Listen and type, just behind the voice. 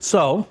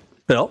So,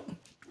 Bill,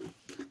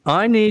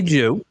 I need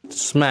you to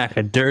smack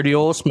a dirty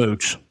old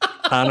smooch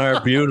on our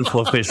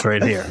beautiful fish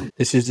right here.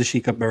 This is the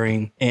Sheik up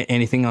marine.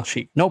 Anything else,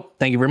 Sheik? Nope.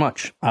 Thank you very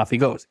much. Off he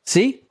goes.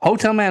 See?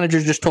 Hotel manager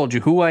just told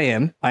you who I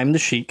am. I'm the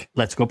Sheik.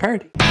 Let's go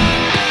party.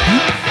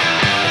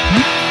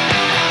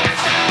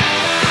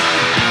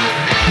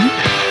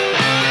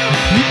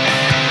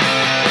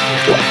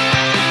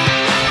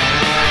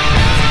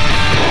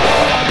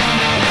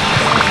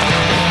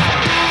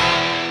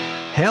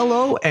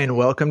 Hello and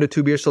welcome to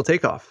Two Beers Till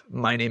Takeoff.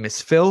 My name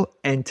is Phil,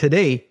 and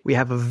today we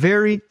have a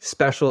very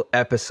special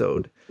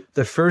episode.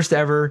 The first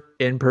ever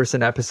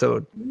in-person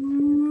episode.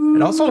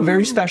 And also a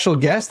very special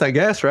guest, I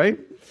guess, right?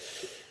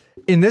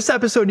 In this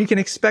episode, you can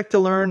expect to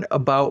learn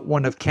about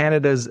one of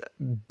Canada's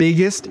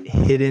biggest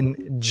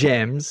hidden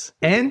gems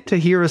and to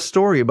hear a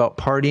story about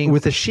partying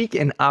with a sheik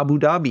in Abu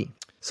Dhabi.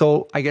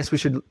 So I guess we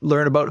should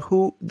learn about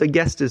who the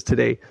guest is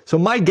today. So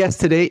my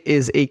guest today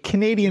is a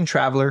Canadian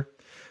traveler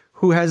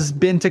who has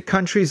been to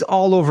countries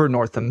all over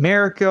North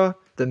America,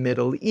 the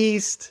Middle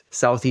East,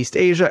 Southeast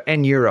Asia,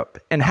 and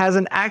Europe, and has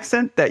an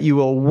accent that you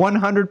will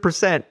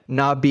 100%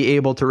 not be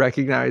able to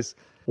recognize.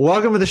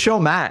 Welcome to the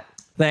show, Matt.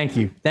 Thank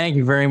you. Thank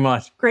you very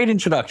much. Great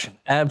introduction.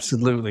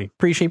 Absolutely.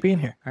 Appreciate being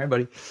here. All right,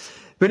 buddy.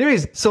 But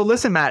anyways, so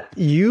listen, Matt,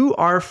 you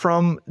are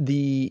from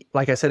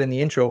like I said in the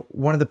intro,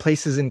 one of the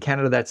places in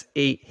Canada that's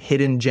a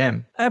hidden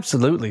gem.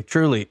 Absolutely.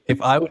 Truly.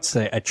 If I would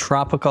say a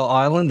tropical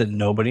island that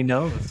nobody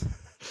knows.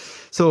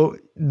 So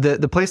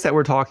the place that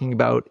we're talking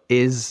about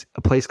is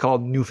a place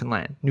called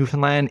Newfoundland.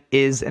 Newfoundland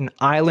is an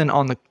island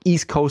on the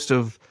east coast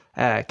of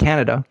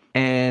Canada,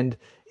 and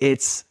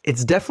it's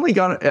definitely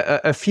got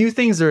a few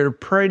things that are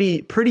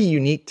pretty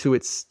unique to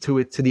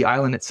the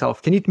island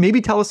itself. Can you maybe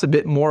tell us a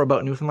bit more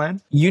about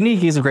Newfoundland?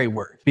 Unique is a great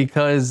word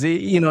because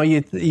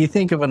you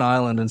think of an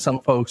island and some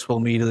folks will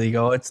immediately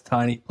go, it's a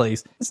tiny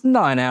place. It's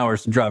 9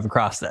 hours to drive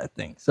across that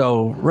thing.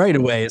 So right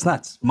away, it's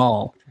not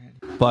small.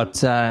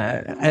 But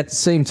at the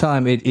same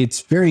time,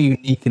 it's very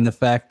unique in the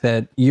fact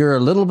that you're a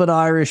little bit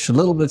Irish, a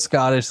little bit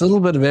Scottish, a little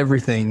bit of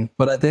everything.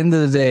 But at the end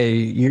of the day,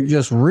 you're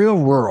just real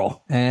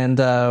rural. And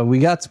we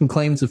got some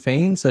claims of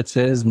fame, such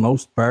as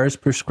most bars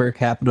per square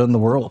capita in the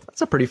world.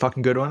 That's a pretty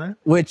fucking good one, eh?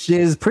 Which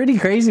is pretty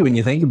crazy when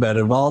you think about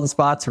it. Of all the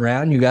spots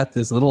around, you got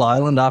this little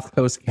island off the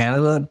coast of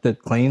Canada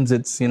that claims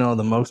it's, the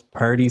most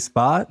party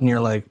spot. And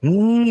you're like,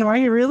 are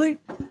you really?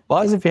 Well,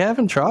 as if you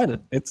haven't tried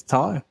it, it's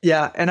time.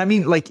 Yeah. And I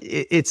mean, like,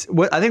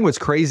 I think what's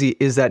crazy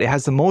is that it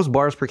has the most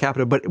bars per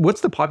capita, but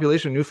what's the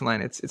population of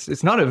Newfoundland?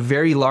 It's not a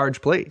very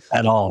large place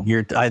at all.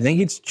 I think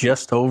it's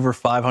just over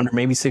 500,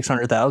 maybe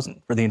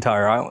 600,000 for the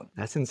entire island.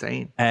 That's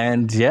insane.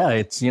 And yeah,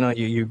 it's,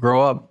 you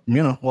grow up,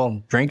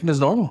 drinking is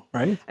normal,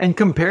 right? And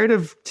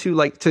comparative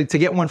to to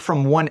get one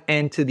from one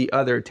end to the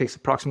other, it takes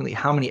approximately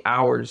how many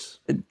hours?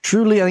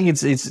 Truly, I think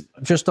it's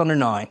just under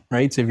 9,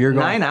 right? So if you're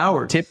going 9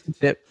 hours, tip to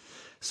tip.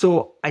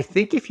 So I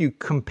think if you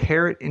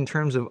compare it in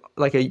terms of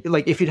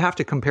if you'd have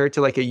to compare it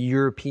to a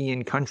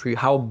European country,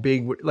 how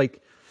big would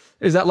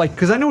is that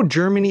because I know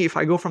Germany, if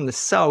I go from the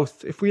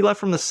south, if we left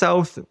from the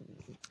south,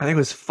 I think it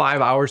was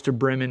 5 hours to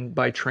Bremen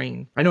by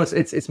train. I know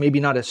it's maybe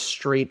not a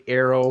straight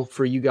arrow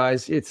for you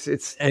guys. It's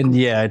the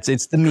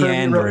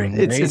meandering.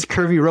 It's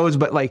curvy roads,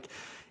 but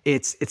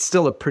it's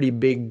still a pretty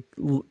big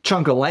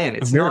chunk of land.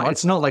 It's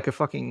not like a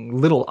fucking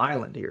little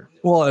island here.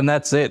 Well, and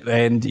that's it.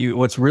 And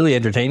what's really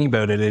entertaining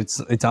about it,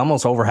 it's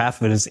almost over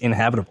half of it is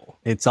inhabitable.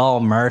 It's all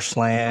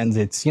marshlands.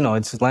 It's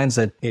lands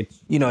that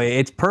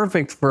it's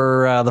perfect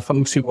for the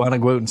folks who want to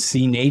go out and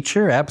see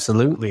nature.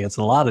 Absolutely, it's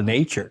a lot of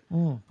nature.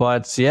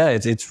 But yeah,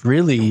 it's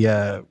really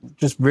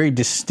just very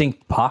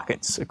distinct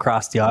pockets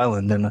across the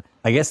island, and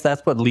I guess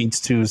that's what leads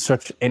to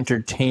such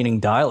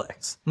entertaining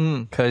dialects.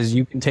 Because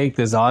you can take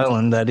this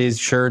island that is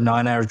sure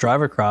 9 hours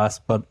drive across,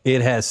 but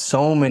it has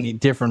so many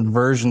different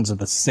versions of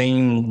the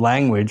same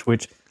language,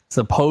 which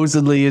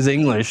supposedly is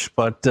English.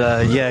 But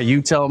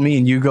you tell me,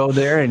 and you go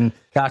there and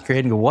cock your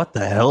head and go, what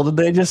the hell did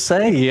they just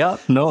say? Yeah,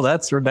 no,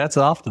 that's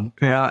often.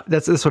 Yeah,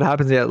 that's what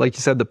happens. Yeah, like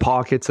you said, the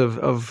pockets of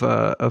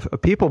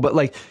people.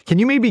 But can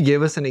you maybe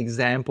give us an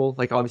example?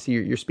 Obviously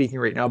you're speaking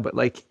right now, but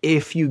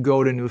if you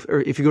go to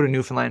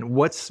Newfoundland,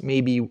 what's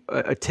maybe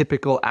a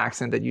typical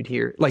accent that you'd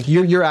hear?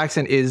 Your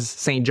accent is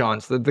St.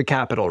 John's, the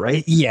capital,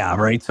 right? Yeah,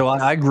 right. So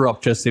I grew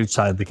up just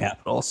outside the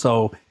capital,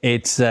 so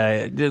it's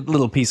a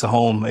little piece of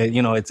home.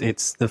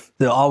 It's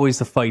always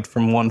the fight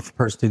from one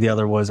person to the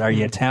other was, are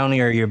you a townie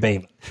or are you a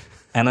bayman?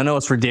 And I know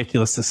it's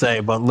ridiculous to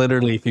say, but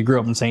literally, if you grew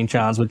up in St.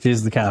 John's, which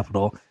is the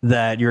capital,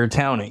 that you're a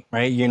townie,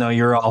 right?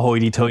 You're all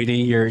hoity-toity,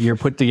 you're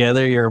put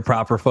together, you're a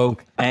proper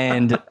folk.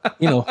 And,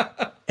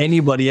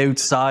 anybody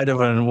outside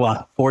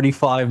of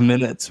 45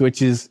 minutes,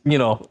 which is,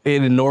 in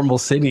a normal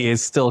city,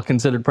 is still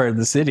considered part of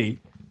the city.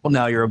 Well,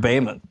 now you're a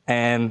bayman.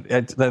 And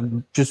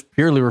that just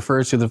purely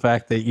refers to the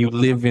fact that you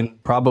live in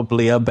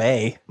probably a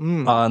bay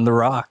on the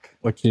rock,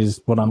 which is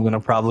what I'm going to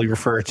probably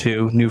refer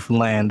to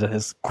Newfoundland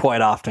as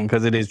quite often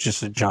because it is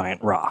just a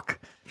giant rock.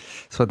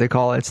 That's what they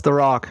call it. It's the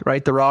Rock,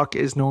 right? The Rock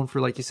is known for,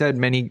 like you said,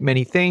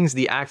 many things.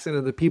 The accent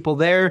of the people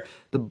there,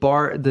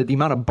 the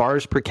amount of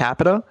bars per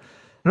capita.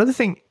 Another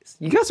thing,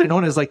 you guys are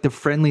known as like the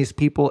friendliest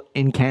people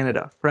in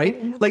Canada,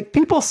 right? Like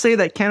people say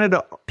that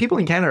people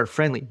in Canada are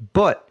friendly,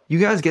 but you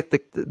guys get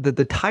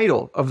the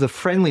title of the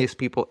friendliest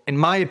people, in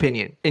my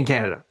opinion, in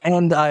Canada.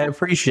 And I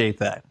appreciate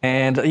that.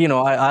 And, you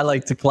know, I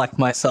like to collect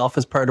myself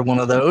as part of one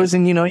of those.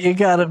 And, you know, you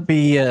got to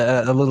be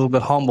a little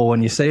bit humble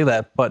when you say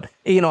that. But,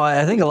 you know,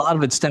 I think a lot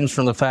of it stems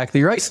from the fact that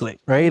you're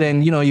isolated, right?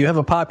 And, you know, you have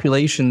a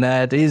population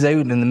that is out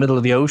in the middle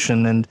of the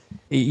ocean, and,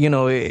 you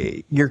know,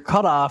 you're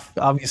cut off,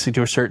 obviously,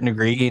 to a certain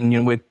degree. And,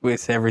 you know,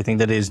 with everything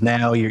that is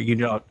now, you're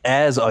not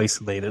as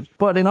isolated.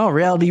 But in all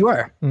reality, you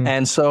are.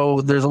 And so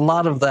there's a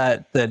lot of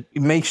that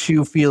makes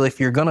you feel if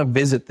you're going to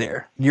visit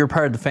there, you're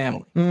part of the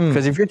family.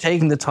 Because if you're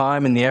taking the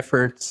time and the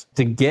efforts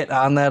to get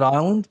on that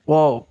island,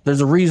 well,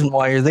 there's a reason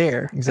why you're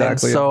there.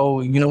 Exactly. And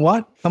so, you know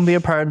what? Come be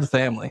a part of the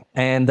family.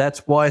 And that's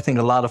why I think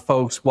a lot of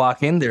folks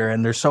walk in there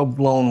and they're so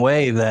blown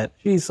away that,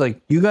 geez, like,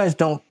 you guys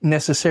don't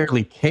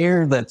necessarily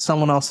care that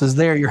someone else is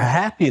there. You're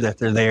happy that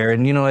they're there.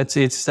 And, you know, it's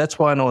that's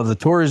why I know the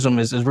tourism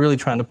is really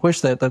trying to push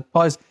that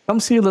guys, come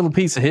see a little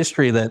piece of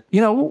history that, you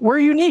know, we're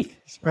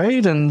unique,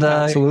 right? And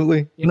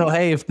Absolutely. you know,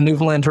 hey, if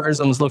Newfoundland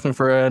Tourism is looking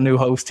for a new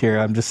host here,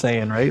 I'm just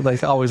saying, right?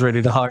 Like, always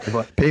ready to hire.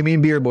 But Pay me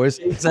in beer, boys.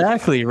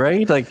 exactly,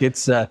 right? Like,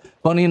 it's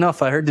funny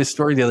enough, I heard this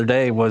story the other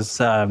day was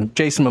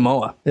Jason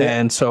Momoa.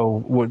 And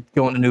so we're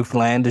going to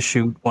Newfoundland to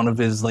shoot one of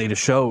his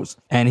latest shows.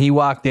 And he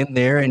walked in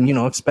there and, you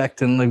know,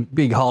 expecting the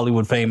big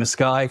Hollywood famous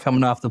guy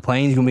coming off the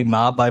plane. He's going to be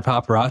mobbed by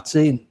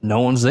paparazzi.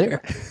 No one's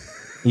there.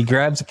 He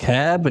grabs a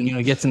cab and, you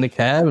know, gets in the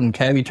cab, and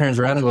cabbie turns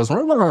around and goes,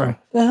 "What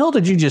the hell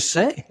did you just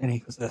say?" And he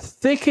goes, "The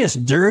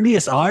thickest,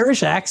 dirtiest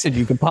Irish accent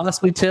you could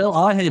possibly tell.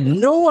 I had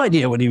no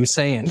idea what he was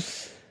saying."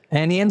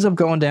 And he ends up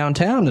going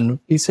downtown, and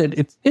he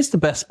said, it's the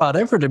best spot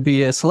ever to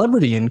be a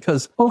celebrity in,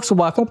 because folks will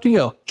walk up to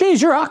you and go,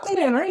 "Geez, you're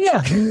Aquaman, aren't you?"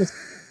 And he goes,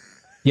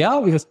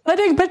 "Yeah." He goes, "I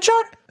take a picture?"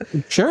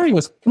 "Sure." He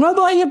goes, "Can I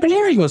buy you a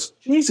beer?" He goes,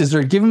 "Jesus,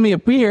 they're giving me a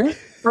beer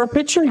for a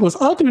picture?" He goes,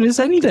 "I'll do this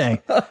any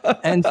day."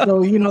 And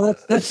so, you know,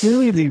 that's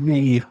really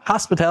the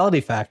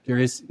hospitality factor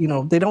is, you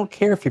know, they don't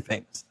care if you're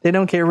famous. They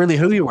don't care really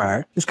who you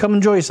are. Just come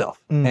enjoy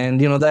yourself.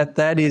 And, you know,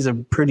 that is a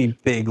pretty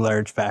big,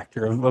 large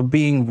factor of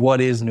being what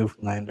is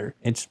Newfoundlander.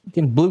 It's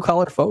blue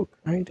collar folk,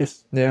 right?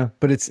 Just Yeah,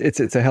 but it's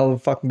a hell of a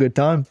fucking good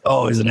time.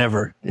 always and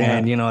ever.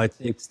 And, you know,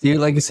 it's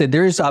like I said,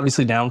 there is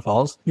obviously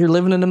downfalls. You're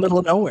living in the middle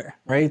of nowhere,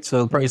 right?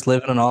 So the price of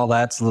living and all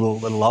that's a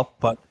little up.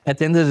 But at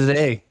the end of the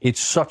day,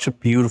 it's such a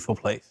beautiful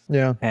place.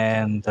 Yeah.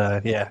 And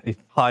yeah, I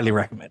highly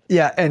recommend it.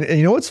 Yeah, and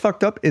you know what's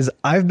fucked up is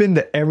I've been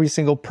to every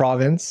single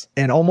province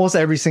and almost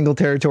every single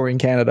territory in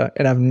Canada,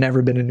 and I've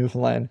never been to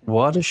Newfoundland.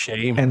 What a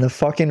shame. And the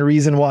fucking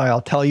reason why,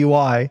 I'll tell you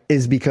why,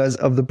 is because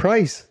of the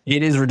price.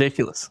 It is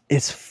ridiculous,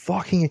 It's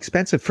fucking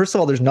expensive. First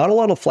of all, there's not a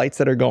lot of flights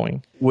that are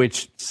going,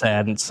 which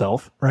sad in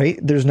itself. right?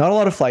 There's not a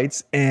lot of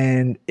flights,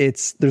 and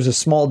there's a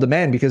small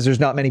demand because there's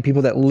not many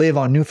people that live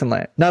on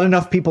Newfoundland. Not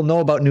enough people know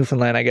about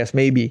Newfoundland, I guess,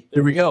 maybe.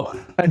 There we go.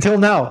 Until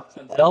now.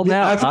 Until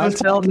now. After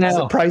this Until podcast, now.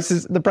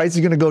 the price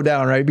is going to go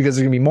down, right? Because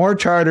there's going to be more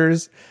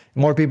charters,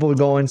 more people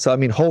going. So I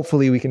mean,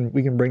 hopefully we can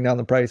bring down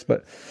the price,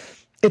 but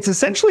it's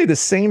essentially the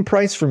same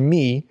price for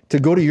me to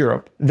go to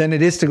Europe than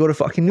it is to go to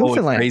fucking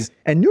Newfoundland. crazy.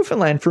 And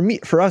Newfoundland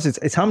for us,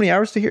 it's how many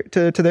hours to here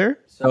to there?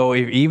 So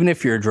even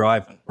if you're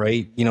driving,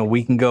 right, you know,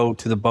 we can go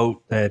to the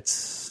boat that's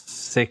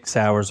 6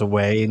 hours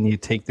away, and you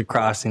take the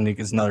crossing,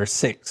 it's another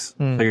 6.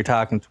 So you're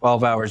talking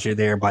 12 hours you're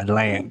there by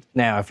land.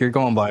 Now, if you're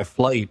going by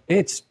flight,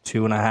 it's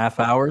 2.5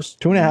 hours.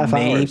 2.5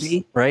 hours.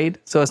 Maybe, right?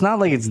 So it's not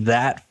like it's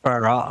that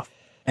far off.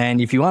 And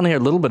if you want to hear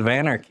a little bit of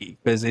anarchy,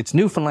 because it's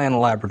Newfoundland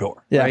and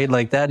Labrador, Yeah. right?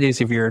 Like, that is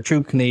if you're a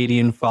true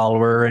Canadian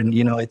follower, and,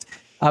 you know, it's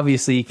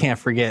obviously you can't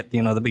forget,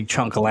 you know, the big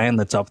chunk of land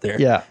that's up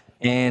there. Yeah.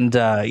 And,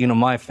 you know,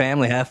 my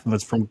family, half of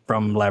it's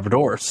from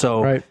Labrador.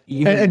 So Right.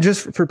 even, And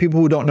just for people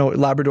who don't know,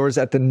 Labrador is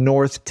at the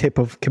north tip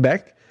of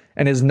Quebec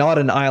and is not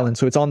an island.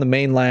 So it's on the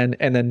mainland,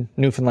 and then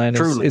Newfoundland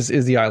is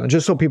the island.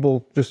 Just so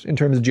people, just in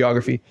terms of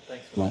geography.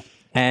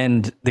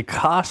 and the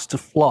cost to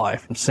fly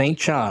from St.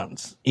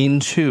 John's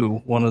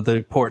into one of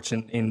the ports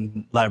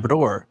in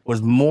Labrador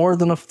was more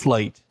than a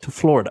flight to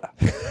Florida.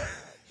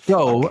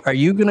 So are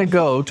you going to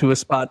go to a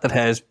spot that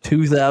has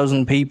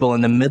 2,000 people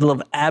in the middle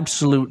of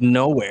absolute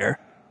nowhere?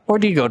 Or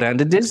do you go down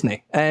to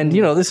Disney? And,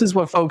 you know, this is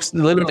what folks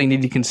literally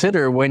need to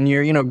consider when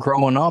you're, you know,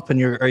 growing up,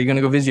 and are you going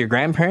to go visit your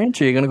grandparents,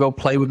 or are you going to go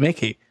play with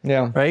Mickey?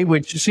 Yeah. Right?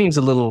 Which seems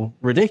a little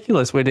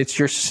ridiculous, but it's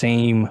your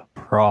same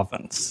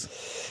province.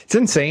 It's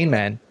insane,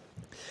 man.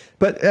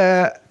 But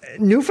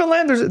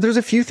Newfoundland, there's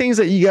a few things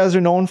that you guys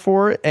are known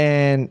for,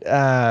 and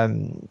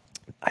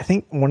I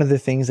think one of the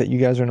things that you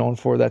guys are known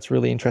for that's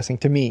really interesting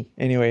to me,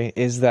 anyway,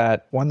 is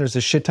that one, there's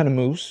a shit ton of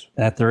moose,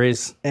 That there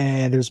is.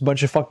 and there's a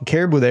bunch of fucking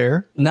caribou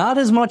there. Not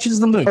as much as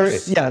the moose.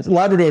 Or, yeah,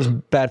 Labrador is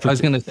bad for. I was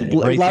gonna say,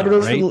 right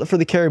Labrador's there, right? for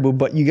the caribou,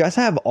 but you guys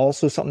have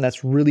also something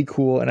that's really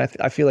cool, and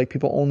I feel like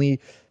people only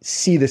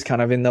see this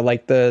kind of in the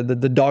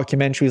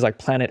documentaries like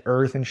Planet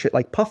Earth and shit,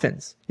 like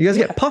puffins. You guys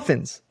get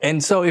puffins.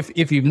 And so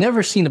if you've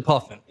never seen a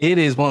puffin, it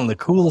is one of the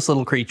coolest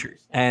little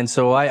creatures. And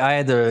so I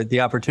had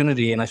the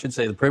opportunity, and I should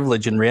say the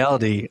privilege in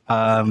reality,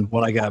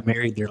 when I got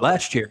married there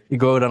last year, you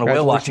go out on a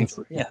whale watching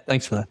tour. Yeah,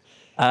 thanks for that.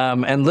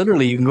 And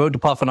literally, you can go to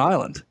Puffin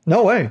Island.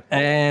 No way.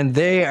 And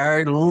they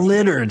are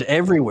littered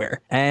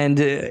everywhere. And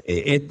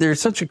they're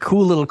such a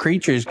cool little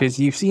creatures because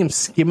you see them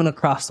skimming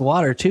across the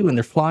water too, and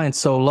they're flying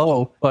so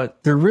low,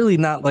 but they're really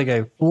not like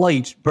a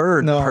light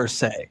bird per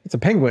se. It's a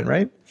penguin,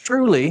 right?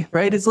 Truly,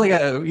 right? It's like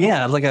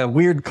a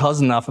weird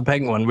cousin off a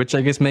penguin, which I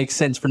guess makes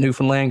sense for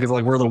Newfoundland because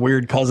like we're the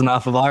weird cousin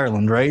off of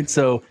Ireland, right?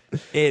 So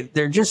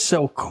they're just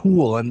so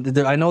cool, and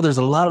I know there's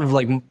a lot of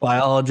like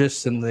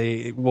biologists, and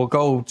they will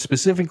go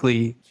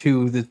specifically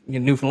to the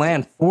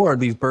Newfoundland for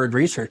these bird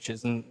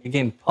researches, and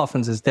again,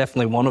 puffins is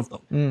definitely one of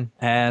them.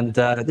 And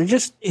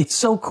it's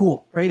so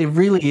cool, right? It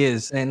really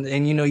is, and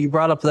you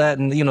brought up that,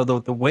 and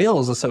the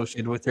whales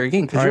associated with there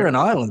again because you're an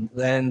island,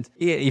 and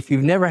if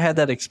you've never had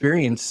that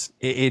experience,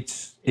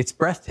 it's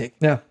breathtaking.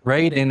 Yeah.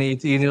 Right. And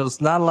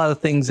it's not a lot of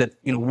things that,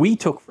 we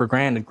took for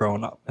granted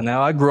growing up. And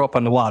now I grew up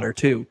on the water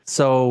too.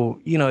 So,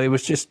 it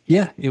was just,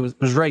 it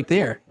was right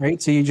there. Right.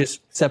 So you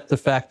just accept the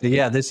fact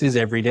that, this is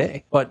every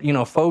day. But,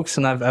 folks,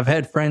 and I've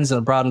had friends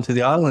that brought them to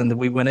the island that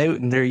we went out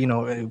and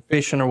they're,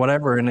 fishing or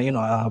whatever. And,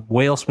 a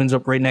whale swims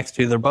up right next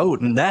to their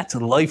boat. And that's a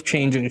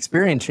life-changing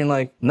experience. You're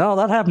like, no,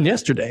 that happened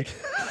yesterday.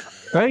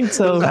 Right,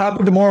 so it'll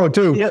happen tomorrow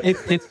too. Yeah,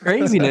 it's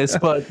craziness,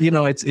 but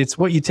it's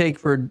what you take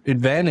for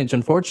advantage.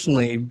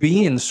 Unfortunately,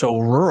 being so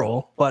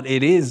rural, but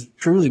it is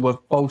truly what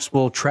folks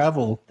will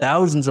travel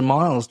thousands of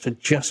miles to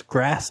just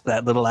grasp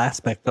that little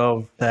aspect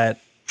of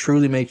that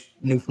truly makes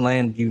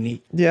Newfoundland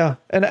unique. Yeah,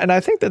 and I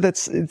think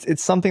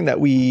it's something that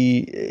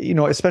we,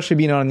 especially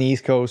being on the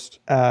East Coast,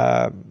 you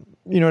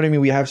know what I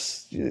mean. We have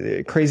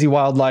crazy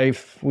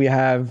wildlife. We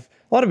have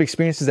a lot of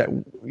experiences that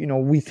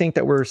we think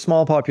that we're a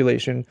small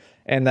population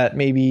and that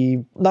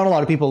maybe not a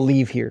lot of people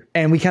leave here,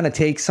 and we kind of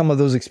take some of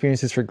those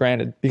experiences for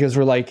granted because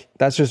we're like,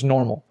 that's just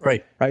normal,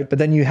 right? But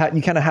then you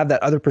kind of have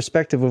that other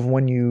perspective of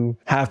when you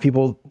have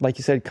people, like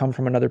you said, come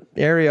from another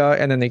area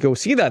and then they go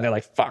see that and they're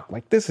like, fuck,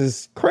 like this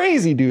is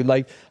crazy, dude,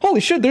 like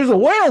holy shit, there's a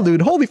whale,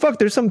 dude, holy fuck,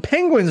 there's some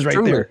penguins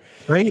right there,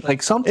 right?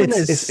 Like something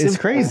it's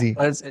crazy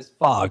as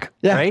fog,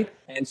 right?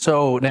 And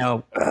so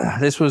now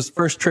this was the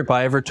first trip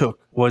I ever took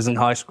was in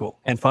high school.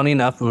 And funny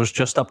enough, it was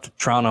just up to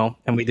Toronto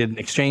and we did an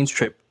exchange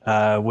trip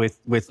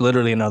with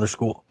literally another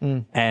school.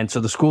 And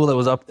so the school that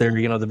was up there,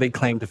 the big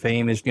claim to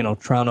fame is,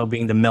 Toronto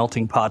being the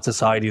melting pot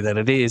society that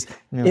it is.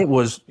 It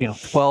was,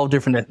 12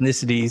 different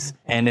ethnicities.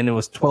 And then it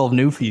was 12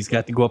 Newfies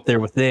got to go up there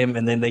with them.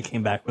 And then they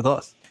came back with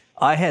us.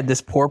 I had this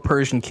poor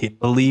Persian kid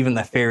believing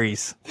that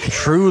fairies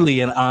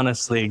truly and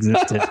honestly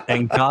existed,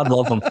 and God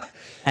love him.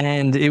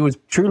 And it was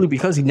truly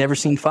because he'd never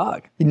seen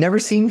fog. He'd never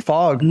seen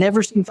fog.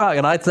 Never seen fog.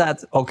 And I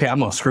thought, okay, I'm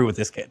going to screw with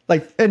this kid.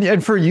 Like,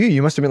 and for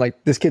you must have been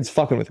like, this kid's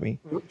fucking with me.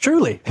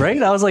 Truly,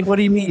 right? I was like, what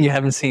do you mean you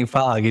haven't seen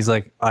fog? He's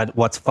like,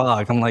 what's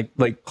fog? I'm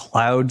like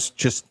clouds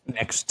just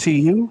next to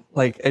you?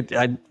 Like,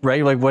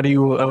 right? Like, how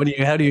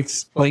do you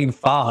explain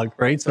fog?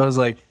 Right? So I was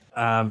like,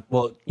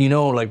 well,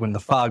 like when the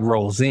fog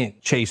rolls in,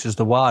 chases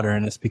the water,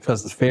 and it's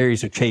because the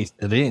fairies are chasing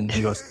it in.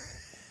 He goes,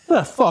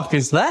 the fuck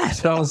is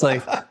that? And I was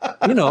like,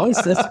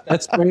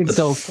 that's great.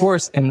 So of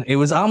course, and it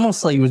was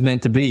almost like it was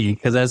meant to be,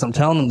 because as I'm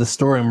telling him the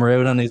story, and we're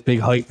out on this big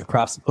hike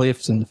across the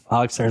cliffs, and the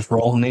fog starts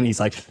rolling in. He's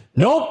like,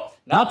 nope,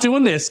 not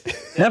doing this.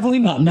 Definitely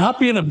not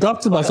being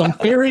abducted by some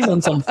fairies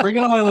on some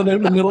friggin' island out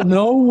in the middle.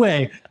 No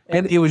way.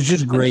 And it was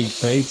just great,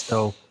 right?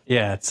 So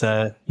yeah, it's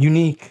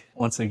unique.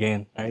 Once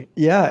again, right?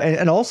 Yeah,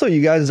 and also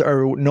you guys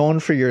are known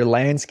for your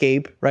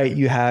landscape, right?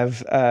 You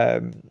have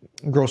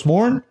Gros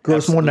Morne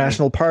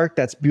National Park,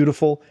 that's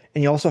beautiful.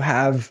 And you also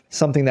have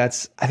something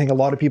that's, I think a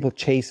lot of people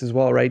chase as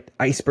well, right?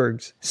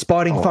 Icebergs.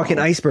 Spotting fucking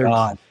icebergs.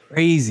 God.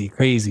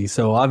 Crazy.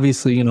 So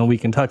obviously, we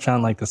can touch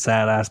on like the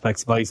sad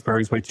aspects of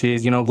icebergs, which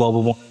is,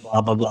 global warming,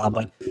 blah, blah, blah.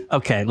 But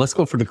okay, let's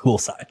go for the cool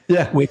side.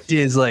 Yeah. Which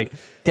is like,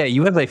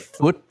 you have a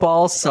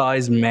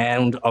football-sized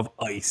mound of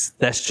ice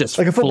that's just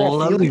like a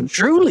football field.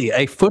 Truly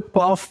a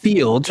football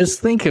field. Just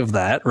think of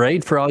that,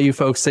 right? For all you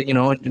folks that,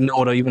 know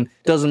it even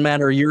doesn't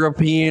matter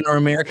European or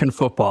American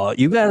football.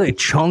 You got a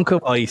chunk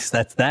of ice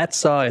that's that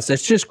size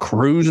that's just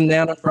cruising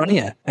down in front of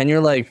you. And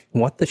you're like,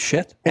 what the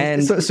shit?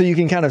 And so you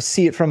can kind of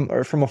see it from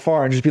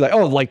afar and just be like,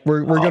 oh, like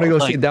we're going to go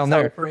see it down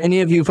there. For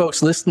any of you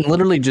folks listening,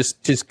 literally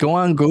just go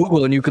on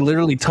Google and you can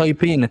literally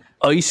type in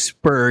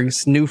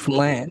icebergs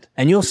Newfoundland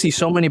and you'll see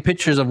so many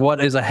pictures of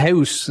what is a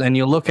house, and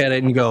you look at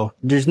it and go,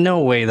 there's no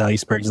way the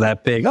iceberg's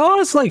that big. Oh,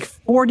 it's like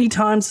 40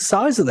 times the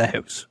size of the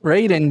house,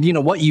 right? And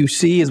what you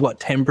see is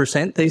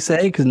 10%, they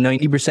say, because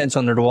 90%'s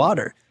under the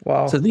water.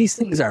 Wow. So these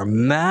things are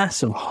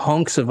massive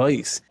hunks of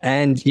ice.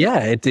 And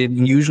it did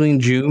usually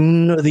in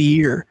June of the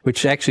year,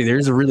 which actually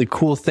there's a really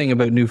cool thing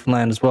about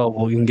Newfoundland as well.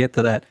 We can get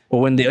to that. But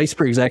when the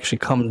icebergs actually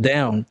come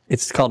down,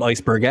 it's called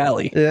Iceberg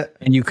Alley. Yeah.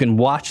 And you can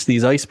watch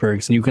these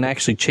icebergs and you can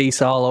actually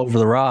chase all over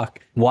the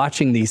rock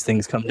watching these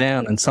things come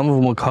down. And some of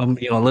them will come,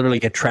 literally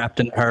get trapped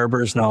in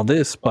harbors and all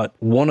this. But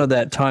one of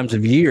that times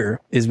of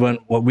year is when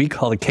what we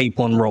call the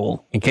capelin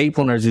roll. And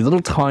capelin are these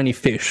little tiny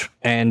fish.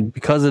 And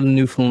because of the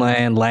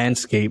Newfoundland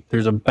landscape,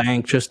 there's a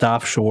bank just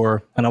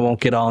offshore, and I won't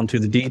get all into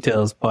the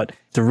details, but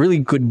it's a really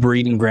good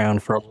breeding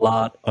ground for a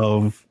lot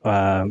of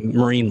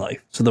marine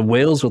life. So the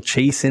whales will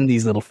chase in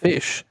these little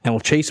fish and will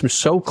chase them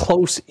so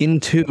close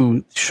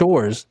into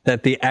shores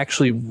that they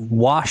actually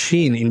wash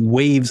in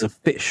waves of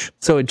fish.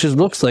 So it just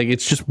looks like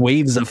it's just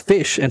waves of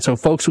fish. And so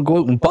folks will go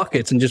out in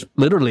buckets and just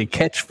literally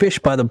catch fish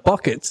by the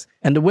buckets.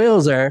 And the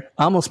whales are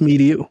almost me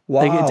to you.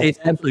 Wow. Like it's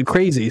absolutely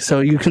crazy.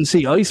 So you can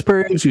see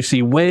icebergs, you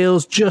see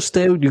whales just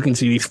out, you can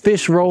see these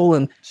fish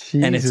rolling.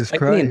 And it's, Jesus I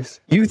mean,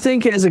 Christ. you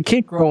think as a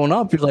kid growing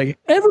up, you're like,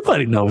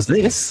 everybody knows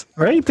this,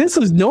 right? This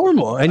is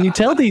normal. And you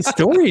tell these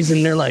stories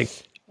and they're like,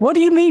 what do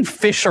you mean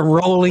fish are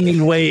rolling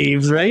in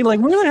waves, right? Like,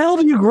 where the hell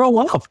do you grow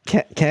up?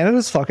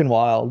 Canada's fucking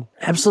wild.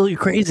 Absolutely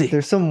crazy.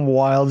 There's some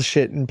wild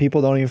shit and people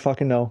don't even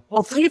fucking know.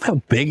 Well, think of how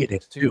big it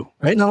is, too,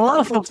 right? And a lot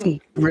of folks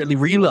don't really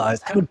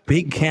realize how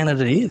big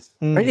Canada is,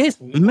 right?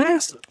 It's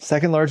massive.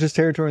 Second largest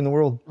territory in the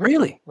world.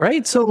 Really,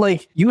 right? So,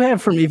 like, you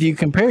have if you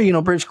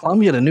compare, British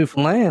Columbia to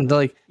Newfoundland,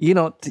 like,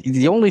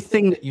 the only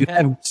thing that you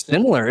have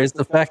similar is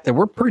the fact that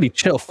we're pretty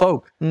chill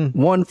folk.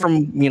 One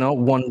from,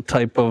 one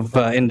type of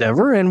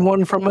endeavor and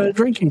one from a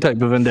drinking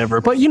type of endeavor.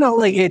 But,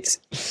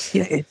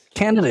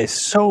 Canada is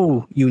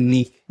so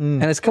unique.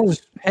 And it's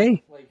because,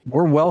 hey,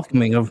 we're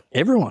welcoming of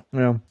everyone.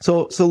 Yeah.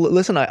 So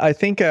listen, I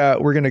think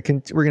we're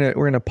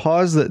gonna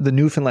pause the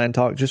Newfoundland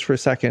talk just for a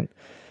second,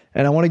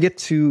 and I want to get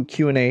to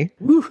Q&A.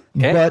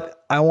 Okay.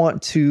 But I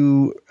want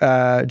to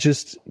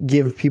just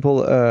give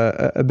people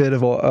a bit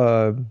of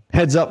a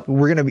heads up.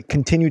 We're gonna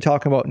continue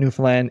talking about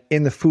Newfoundland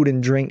in the food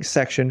and drink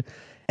section.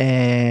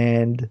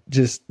 And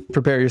just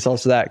prepare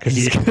yourselves for that because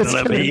it's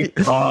gonna be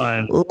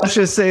fun. Let's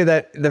just say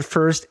that the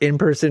first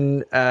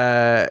in-person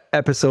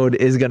episode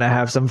is gonna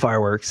have some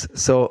fireworks.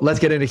 So let's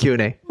get into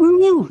Q&A.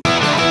 Woo!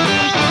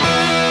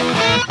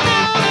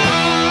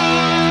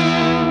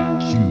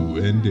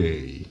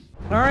 Q&A.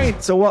 All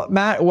right. So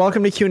Matt,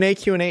 welcome to Q&A.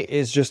 Q&A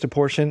is just a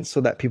portion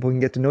so that people can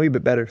get to know you a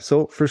bit better.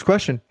 So first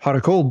question: hot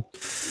or cold?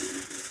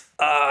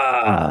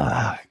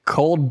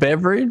 Cold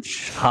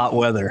beverage, hot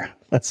weather.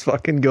 Let's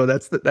fucking go.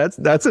 That's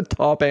a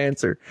top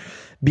answer.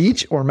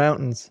 Beach or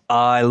mountains?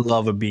 I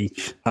love a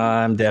beach.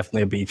 I'm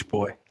definitely a beach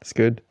boy. That's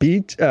good.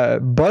 Beach,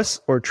 bus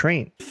or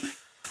train?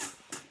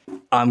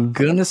 I'm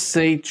gonna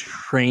say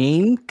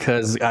train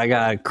because I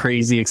got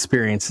crazy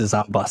experiences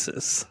on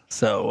buses.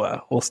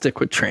 So we'll stick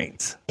with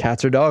trains.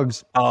 Cats or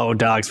dogs? Oh,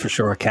 dogs for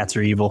sure. Cats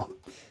are evil.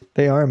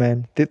 They are,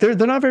 man. They're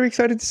not very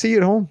excited to see you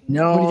at home.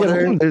 No, when you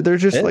get home, they're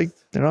just like,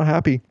 they're not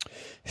happy.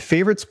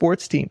 Favorite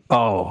sports team?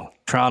 Oh,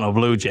 Toronto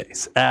Blue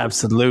Jays.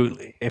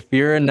 Absolutely. If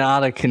you're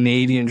not a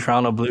Canadian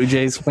Toronto Blue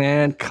Jays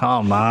fan,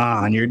 come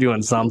on, you're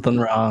doing something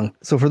wrong.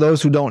 So for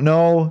those who don't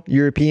know,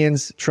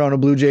 Europeans, Toronto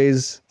Blue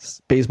Jays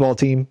baseball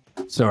team.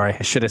 Sorry,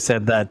 I should have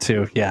said that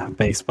too. Yeah,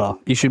 baseball.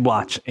 You should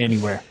watch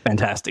anywhere.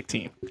 Fantastic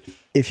team.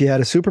 If you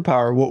had a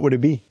superpower, what would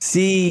it be?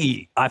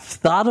 See, I've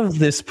thought of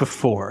this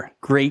before.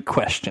 Great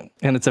question.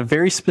 And it's a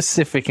very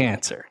specific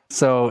answer.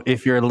 So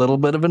if you're a little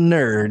bit of a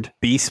nerd,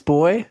 Beast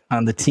Boy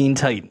on the Teen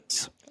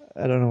Titans.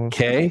 I don't know.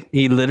 Okay.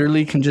 He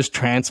literally can just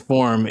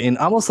transform in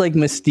almost like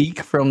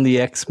Mystique from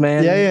the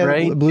X-Men. Yeah,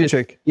 right? Blue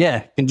chick. Yeah.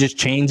 Can just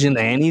change into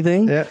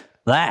anything. Yeah.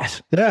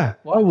 That. Yeah.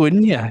 Why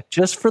wouldn't you?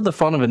 Just for the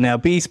fun of it. Now,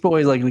 Beast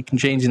Boy, like, we can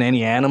change in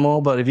any animal,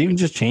 but if you can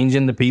just change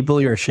into people,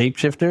 you're a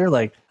shapeshifter,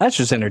 like, that's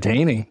just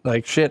entertaining.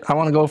 Like, shit, I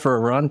want to go for a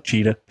run,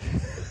 cheetah.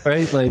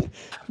 Right? Like,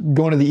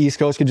 going to the East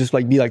Coast could just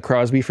like be like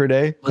Crosby for a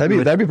day.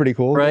 That'd be pretty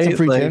cool. right? Some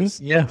free Like, tins.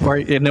 yeah. Or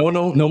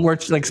no more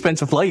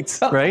expensive flights,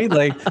 right?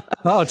 Like,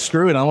 oh,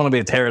 screw it. I want to be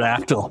a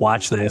pterodactyl.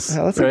 Watch this.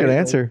 Yeah, that's a good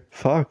answer.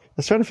 Fuck.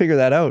 Let's try to figure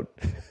that out.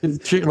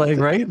 Like,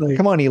 right? Like,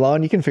 Come on,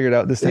 Elon. You can figure it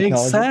out, this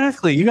technology.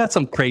 exactly. You got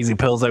some crazy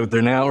pills out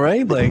there now,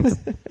 right? Like,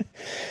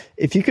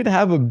 If you could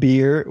have a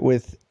beer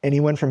with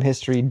anyone from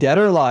history, dead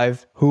or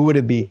alive, who would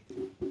it be?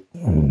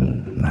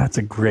 that's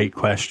a great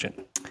question.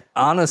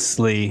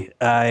 Honestly,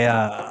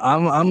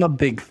 I'm a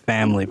big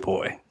family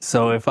boy.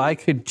 So if I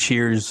could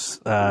cheers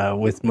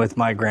with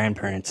my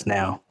grandparents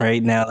now,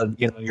 right now that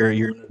you're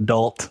an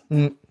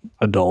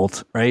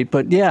adult, right?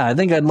 But yeah, I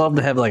think I'd love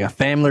to have like a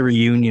family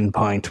reunion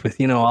pint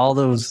with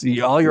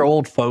all your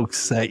old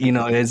folks that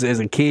as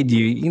a kid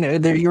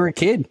you were a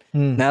kid.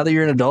 Now that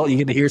you're an adult, you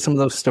get to hear some of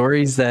those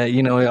stories that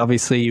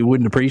obviously you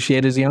wouldn't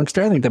appreciate as a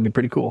youngster. I think that'd be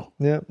pretty cool.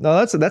 Yeah,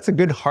 no, that's a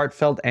good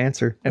heartfelt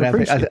answer, and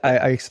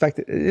I expect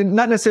it.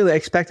 Not necessarily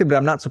expected, but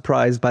I'm not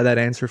surprised by that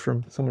answer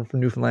from someone from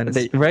Newfoundland.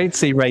 Right?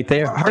 See, right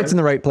there. Heart's in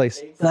the right place.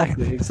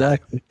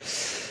 Exactly.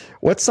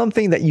 What's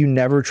something that you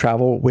never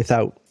travel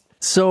without?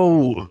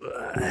 So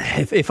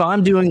if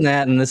I'm doing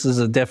that, and this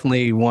is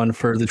definitely one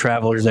for the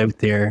travelers out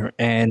there,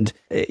 and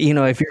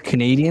if you're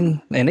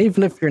Canadian, and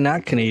even if you're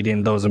not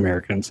Canadian, those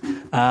Americans,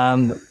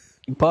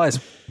 boys,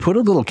 put a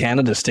little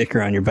Canada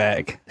sticker on your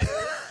bag.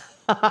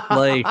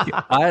 Like,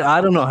 I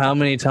don't know how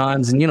many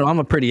times, and I'm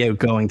a pretty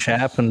outgoing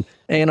chap, and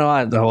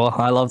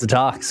I love to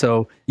talk.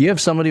 So you have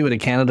somebody with a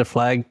Canada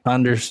flag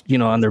on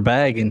their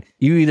bag, and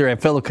you either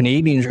have fellow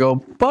Canadians go,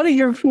 buddy,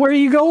 where are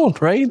you going,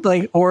 right?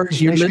 Like, or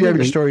you're Make sure you have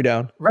your literally story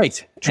down.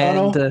 right.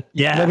 Toronto, And,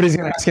 yeah, nobody's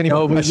gonna ask any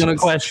more nobody's gonna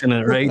questions. question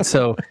it, right?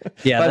 So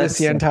yeah, By the that's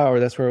CN Tower,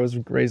 that's where I was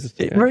raised.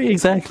 Yeah. right,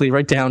 exactly,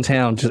 right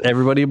downtown. Just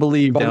everybody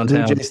believe By the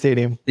downtown. Blue Jay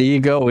Stadium. There you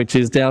go, which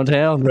is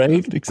downtown,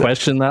 right?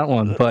 Question that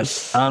one.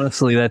 But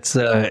honestly, that's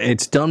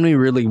it's done me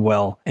really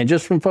well. And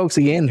just from folks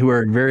again who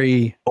are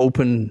very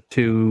open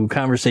to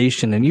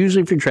conversation. And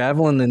usually if you're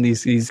traveling in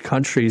these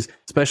countries,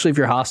 especially if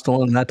you're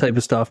hostile and that type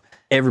of stuff,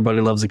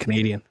 everybody loves a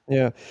Canadian.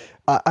 Yeah.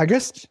 I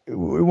guess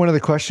one of the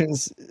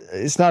questions,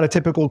 it's not a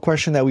typical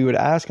question that we would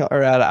ask,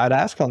 or I'd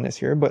ask on this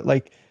here, but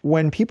like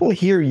when people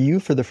hear you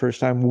for the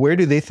first time, where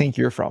do they think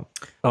you're from?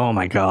 Oh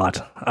my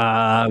God.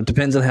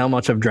 Depends on how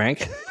much I've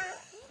drank.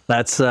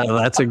 That's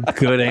a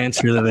good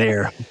answer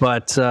there.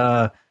 But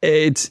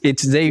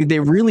they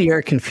really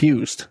are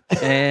confused.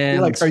 And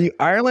You're like, are you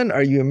Ireland?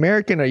 Are you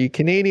American? Are you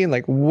Canadian?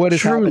 Like, what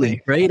is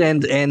happening? right?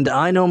 And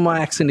I know my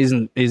accent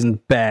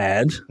isn't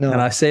bad, No.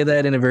 and I say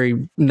that in a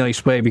very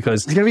nice way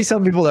because, There's gonna be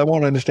some people that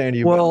won't understand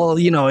you. but well,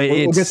 we'll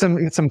it's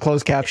get some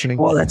closed captioning.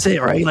 well, that's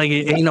it, right? Like,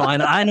 and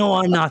I know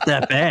I'm not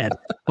that bad,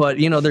 but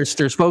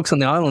there's folks on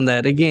the island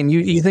that, again,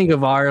 you think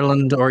of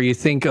Ireland or you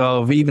think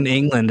of even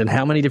England and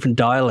how many different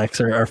dialects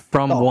are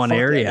from one fuck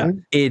area. yeah,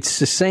 dude. It's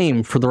the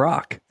same for the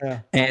Rock. Yeah.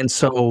 And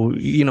so,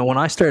 when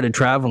I started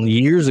traveling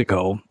years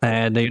ago,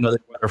 and they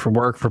were for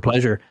work, for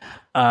pleasure,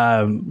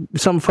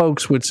 some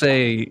folks would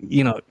say,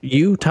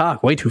 you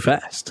talk way too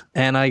fast.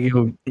 And I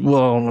go,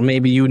 well,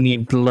 maybe you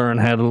need to learn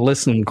how to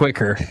listen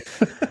quicker.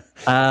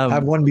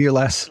 Have one beer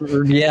less.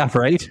 Yeah,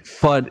 right.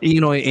 But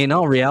in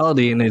all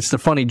reality, and it's the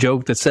funny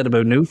joke that's said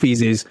about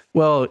Newfies is,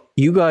 well,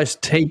 you guys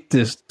take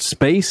this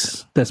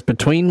space that's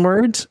between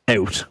words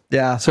out.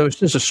 Yeah. So it's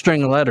just a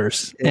string of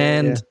letters.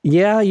 And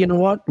you know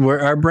what?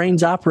 Our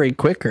brains operate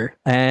quicker.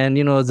 And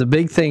the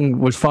big thing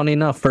was, funny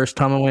enough, first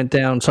time I went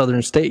down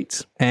southern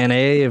states and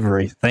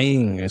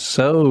everything is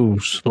so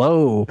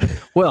slow.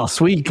 Well,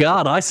 sweet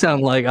God, I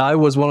sound like I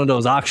was one of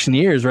those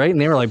auctioneers, right? And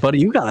they were like, buddy,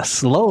 you gotta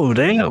slow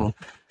down.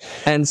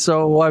 And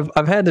so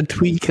I've had to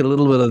tweak a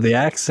little bit of the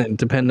accent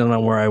depending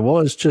on where I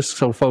was, just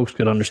so folks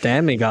could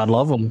understand me. God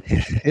love them.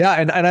 Yeah.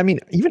 And I mean,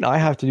 even I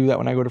have to do that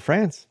when I go to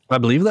France, I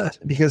believe that.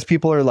 because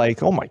people are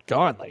like, oh my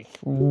God, like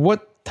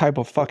what type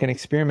of fucking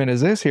experiment is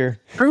this here?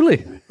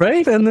 Truly,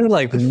 right? And they're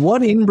like,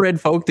 what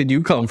inbred folk did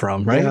you come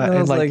from, right? Yeah, and I and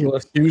was like, well,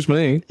 excuse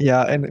me.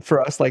 Yeah, and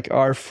for us, like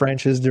our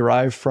French is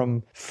derived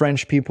from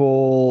French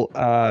people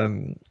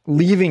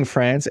leaving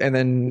France and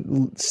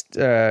then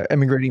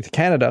emigrating to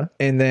Canada,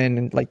 and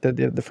then like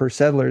the first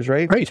settlers,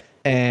 right? Right.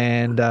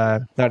 And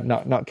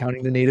not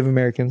counting the Native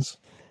Americans,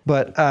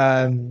 but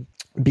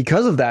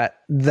because of that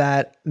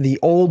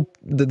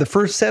the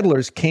first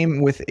settlers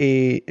came with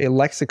a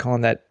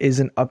lexicon that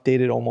isn't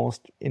updated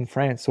almost in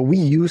France. So we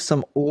use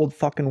some old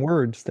fucking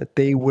words that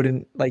they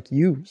wouldn't like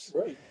use.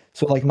 Right.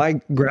 So like my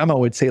grandma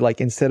would say,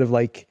 like, instead of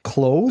like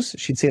clothes,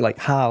 she'd say like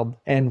harbe.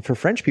 And for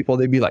French people,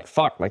 they'd be like,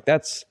 fuck, like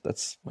that's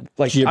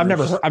like, I've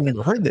never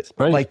heard this.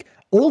 But Right. like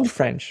old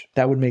French,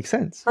 that would make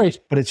sense. Right.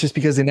 But it's just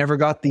because they never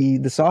got the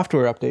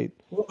software update.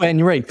 And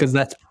you're right, because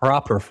that's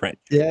proper French.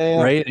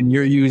 Yeah. Right? And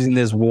you're using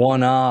this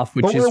one-off,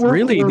 which But is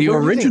really the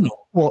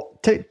original. Well,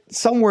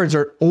 some words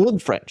are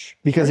old French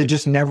because it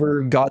just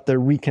never got the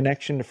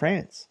reconnection to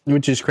France.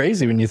 Which is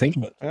crazy when you think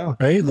of it. Yeah.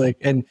 Right? Like,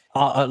 and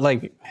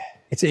like,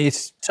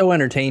 it's so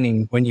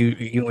entertaining when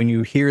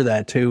you hear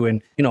that too,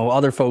 and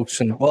other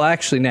folks, and well,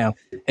 actually now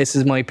this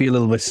might be a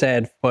little bit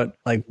sad, but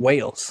like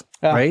Wales,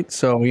 right?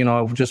 So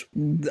just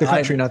The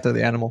country, not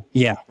the animal.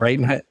 yeah,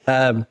 right.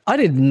 I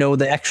didn't know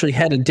they actually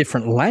had a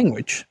different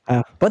language,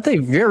 but they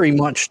very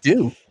much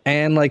do.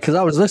 And like, because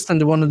I was listening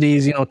to one of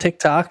these,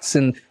 TikToks,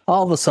 and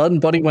all of a sudden,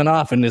 buddy went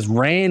off and this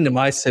random.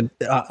 I said,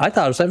 I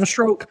thought I was having a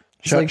stroke.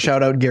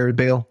 Shout out Garrett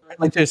Bale.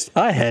 Like,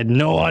 I had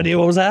no idea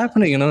what was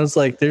happening, and I was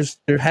like, there's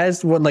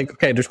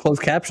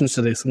closed captions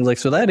to this, and I was like,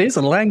 so that is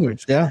a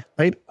language, Yeah.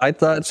 right? I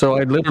thought so.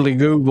 I literally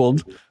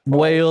Googled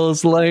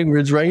Wales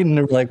language, right? And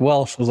they were like,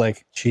 Welsh. I was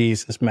like,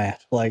 Jesus,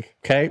 Matt. Like,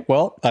 okay,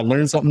 well, I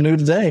learned something new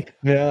today.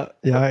 Yeah,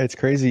 it's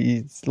crazy.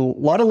 It's a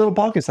lot of little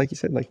pockets, like you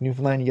said, like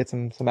Newfoundland. You get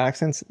some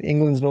accents.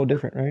 England's no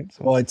different, right?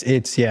 So, Well, it's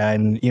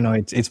and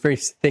it's very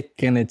thick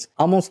and it's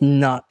almost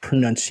not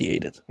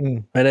pronunciated.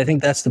 Right? I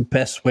think that's the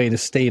best way to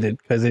state it,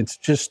 because it's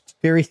just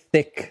very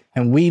thick.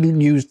 And we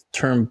use the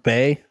term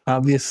bay,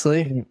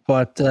 obviously,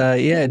 but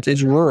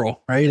it's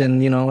rural, right?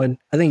 And and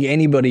I think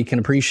anybody can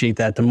appreciate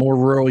that. The more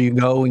rural you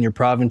go in your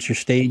province, your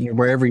state,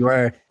 wherever you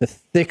are, the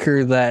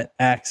thicker that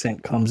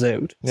accent comes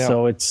out. Yeah.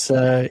 So it's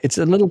a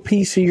little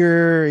piece of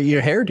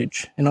your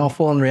heritage in all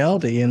full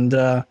reality. And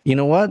you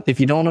know what? If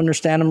you don't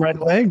understand them right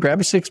away, grab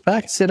a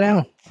 6-pack and sit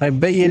down. I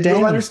bet you You'll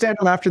don't. understand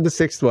them after the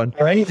sixth one.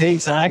 Right?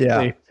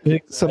 Exactly. Yeah.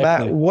 So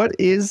Matt, Exactly. what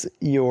is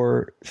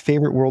your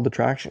favorite world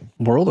attraction?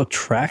 World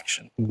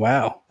attraction.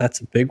 Wow,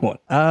 that's a big one.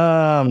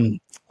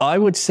 I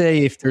would say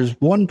if there's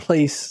one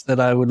place that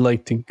I would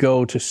like to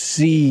go to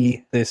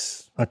see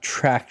this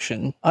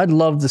attraction, I'd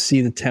love to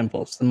see the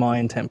temples, the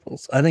Mayan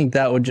temples. I think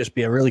that would just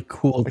be a really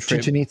cool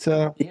trip. Chichen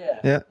Itza.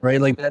 Yeah. Right,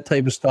 like that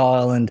type of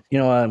style. And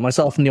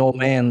myself and the old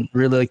man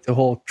really like the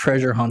whole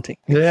treasure hunting.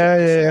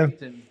 Yeah.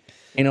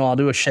 I'll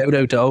do a shout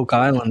out to Oak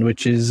Island,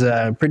 which is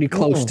pretty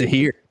close to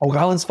here. Oak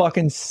Island's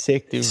fucking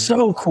sick, dude.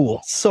 So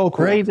cool. So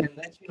cool. Right, and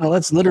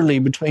that's literally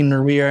between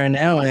where we are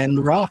now and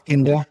the Rock,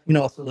 and so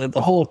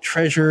the whole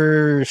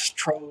treasure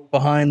trove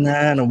behind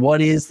that, and what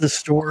is the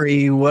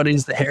story? What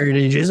is the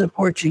heritage? Is it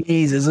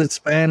Portuguese? Is it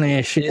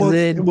Spanish? Is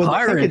it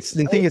pirates?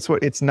 They think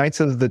it's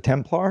Knights of the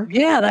Templar.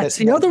 Yeah, that's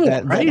the other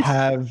one,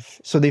 right?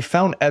 So they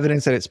found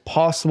evidence that it's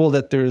possible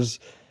that there's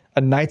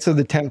a Knights of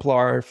the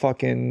Templar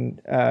fucking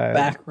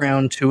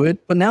background to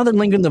it, but now they're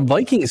linking the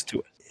Vikings to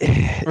it.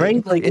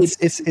 Right, like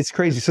it's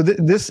crazy. So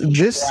this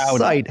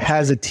site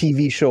has a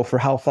TV show for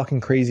how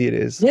fucking crazy it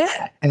is.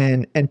 Yeah,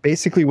 and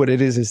basically what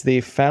it is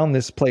they found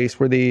this place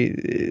where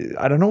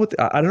I don't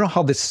know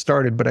how this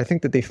started, but I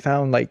think that they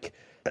found like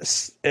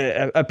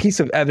a piece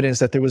of evidence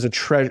that there was a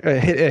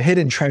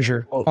hidden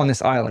treasure on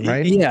this island,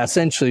 right? Yeah,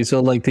 essentially. So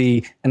like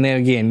and then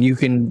again, you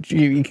can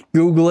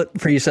Google it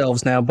for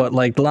yourselves now. But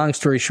like, long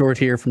story short,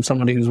 here from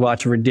somebody who's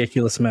watched a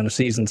ridiculous amount of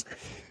seasons.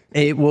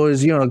 It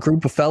was, a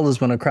group of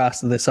fellas went across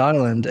to this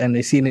island and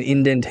they seen an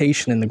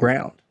indentation in the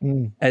ground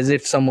as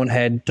if someone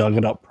had dug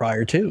it up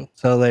prior to.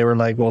 So they were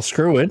like, well,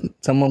 screw it.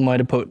 Someone might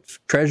have put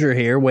treasure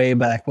here way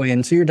back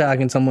when. So you're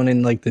talking someone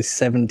in like the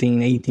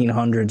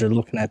 1800s are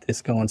looking at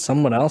this going,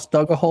 someone else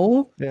dug a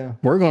hole? Yeah.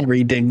 We're going to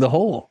redig the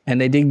hole. And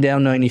they dig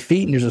down 90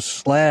 feet and there's a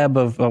slab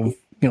of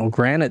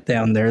granite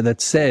down there that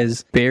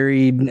says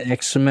buried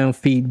X amount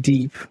feet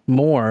deep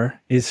more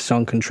is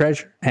sunken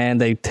treasure.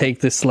 And they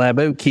take this slab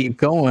out, keep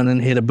going,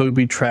 and hit a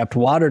booby-trapped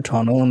water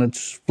tunnel, and it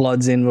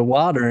floods in with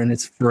water, and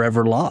it's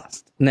forever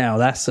lost. Now,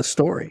 that's the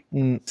story.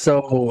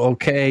 So,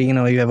 okay,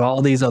 you have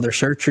all these other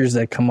searchers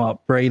that come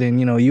up, right?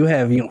 And, you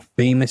have,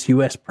 famous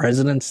U.S.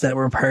 presidents that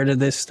were part of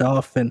this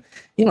stuff. And,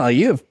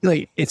 you have,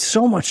 like, it's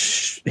so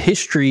much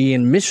history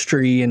and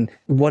mystery, and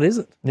what is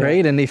it,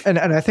 right? And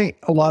I think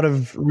a lot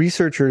of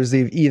researchers,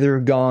 they've either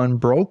gone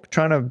broke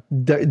trying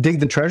to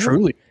dig the treasure.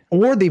 Truly.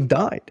 Or they've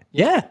died.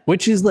 Yeah,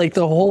 which is like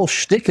the whole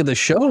shtick of the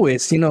show.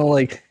 It's,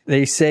 like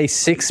they say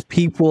 6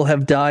 people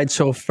have died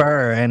so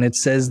far, and it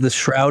says the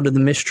shroud of the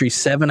mystery,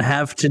 7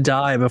 have to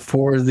die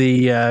before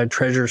the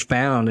treasure's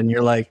found. And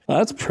you're like,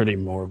 that's pretty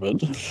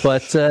morbid.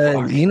 But,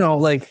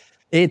 like,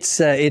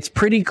 it's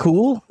pretty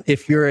cool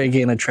if you're,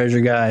 again, a treasure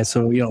guy.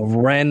 So,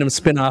 random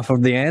spin-off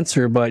of the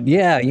answer. But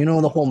yeah,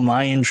 the whole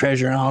Mayan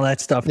treasure and all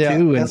that stuff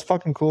too. That's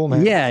fucking cool,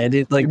 man. Yeah, it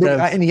is like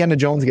the Indiana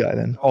Jones guy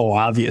then. Oh,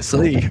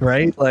 obviously,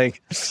 right?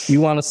 Like,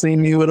 you want to see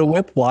me with a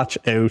whip? Watch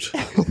out.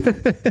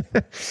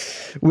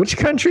 Which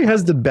country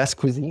has the best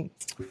cuisine?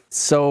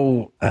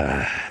 So,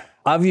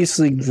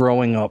 obviously,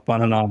 growing up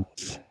on an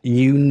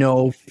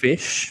island,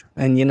 fish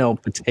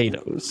and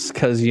potatoes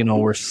because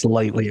we're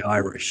slightly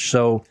Irish.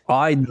 So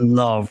I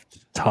loved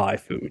Thai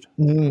food,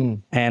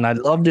 and I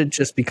loved it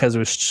just because it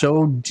was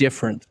so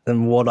different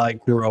than what I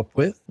grew up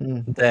with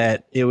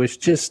that it was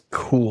just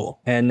cool.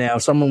 And now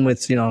someone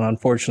with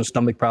unfortunate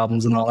stomach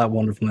problems and all that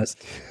wonderfulness.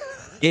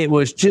 It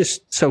was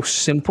just so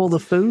simple, the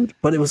food,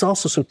 but it was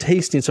also so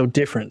tasty and so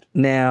different.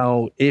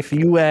 Now, if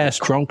you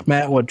ask Drunk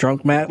Matt what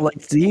Drunk Matt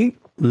likes to eat,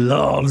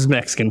 loves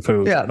Mexican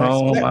food. Yeah,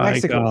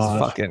 Mexico's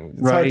fucking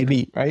hard to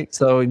beat, right?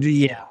 So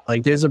yeah,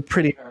 like there's a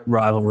pretty hard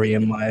rivalry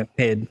in my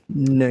head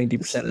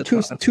 90% of the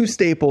time. Two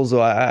staples,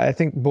 though. I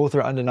think both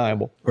are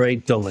undeniable.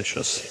 Right,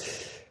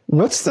 delicious.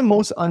 What's the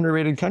most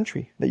underrated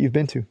country that you've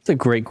been to? It's a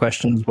great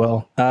question as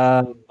well.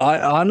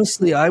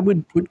 I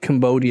would put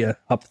Cambodia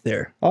up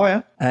there. Oh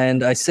yeah,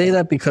 and I say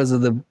that because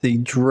of the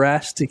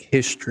drastic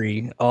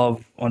history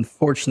of,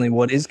 unfortunately,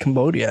 what is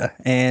Cambodia.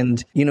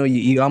 And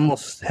you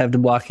almost have to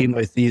walk in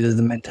with either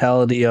the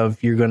mentality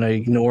of you're going to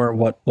ignore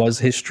what was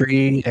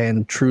history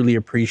and truly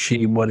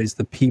appreciate what is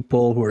the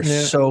people who are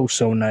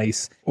so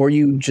nice, or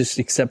you just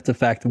accept the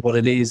fact of what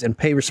it is and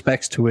pay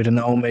respects to it and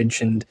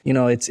homage. And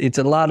it's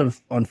a lot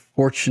of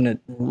unfortunate,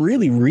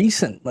 really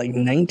recent, like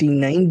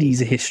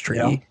 1990s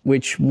history,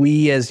 which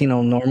we as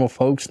normal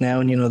folks now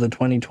in the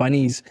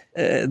 2020s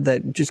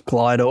that just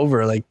glide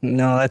over. Like,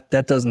 no,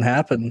 that doesn't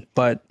happen.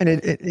 But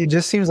it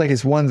just seems like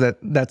it's one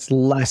that's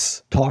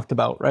less talked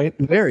about, right?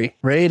 Very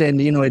right. And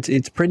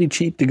it's pretty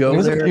cheap to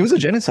go there. It was a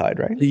genocide,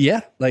 right?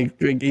 Yeah, like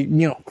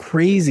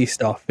crazy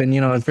stuff. And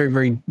it's very,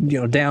 very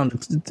down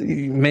to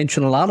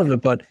mention a lot of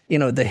it, but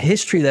the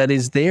history that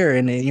is there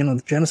and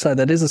the genocide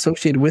that is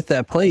associated with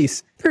that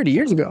place, 30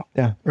 years ago.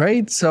 Yeah.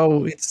 Right.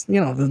 So it's,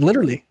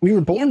 literally we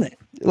were born there.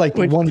 Like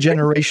one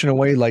generation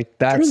away, like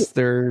that's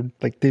their,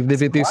 like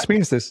they've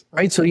experienced this.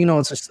 Right. So,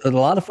 it's just a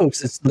lot of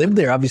folks that live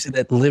there, obviously,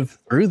 that live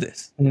through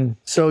this.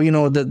 So,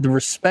 the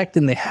respect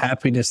and the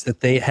happiness that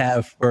they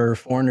have for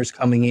foreigners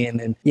coming in,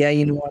 and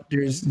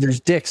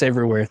there's dicks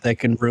everywhere that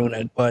can ruin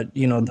it. But,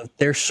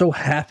 they're so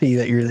happy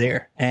that you're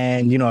there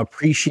and,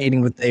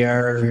 appreciating what they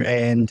are.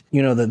 And,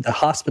 the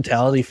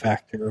hospitality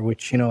factor,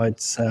 which,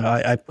 it's,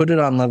 I put it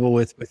on level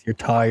with your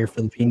Thai or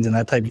Philippines and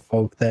that type of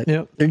folk that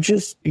they're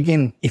just,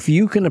 again, if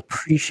you can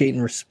appreciate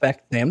and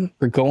respect them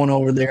for going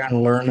over there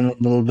and learning a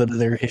little bit of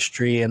their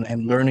history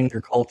and learning their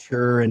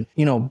culture and,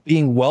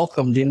 being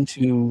welcomed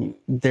into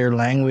their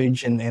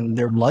language and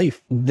their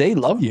life, they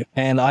love you.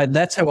 And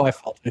that's how I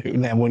felt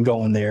when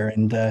going there.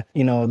 And,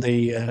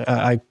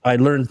 I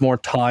learned more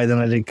Thai than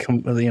I did,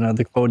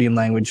 the Cambodian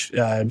language,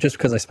 just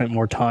because I spent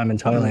more time in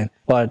Thailand.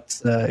 But,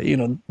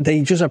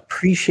 they just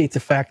appreciate the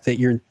fact that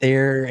you're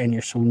there and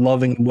you're so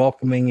loving and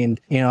welcoming.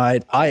 And,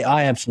 I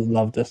absolutely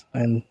loved it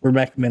and would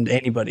recommend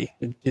anybody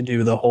to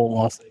do the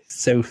whole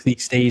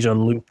Southeast Asia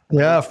loop.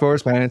 Yeah, of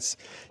course, man. It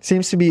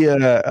seems to be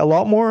a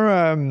lot more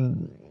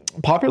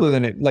popular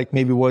than it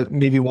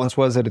maybe once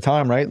was at a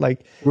time, right?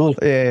 Like Really?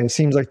 It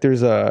seems like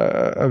there's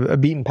a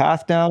beaten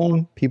path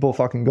down. People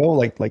fucking go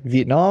like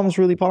Vietnam's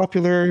really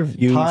popular,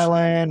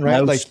 Thailand,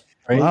 right? Laos,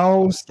 right?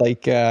 Laos,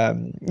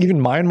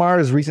 even Myanmar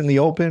has recently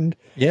opened.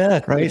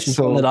 Yeah, right.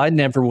 So that I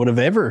never would have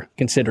ever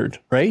considered,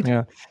 right?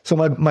 Yeah. So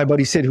my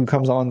buddy Sid, who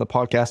comes on the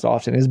podcast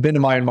often, has been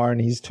to Myanmar,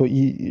 and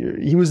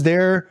he was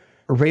there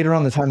right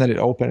around the time that it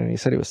opened, and he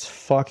said it was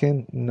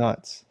fucking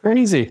nuts.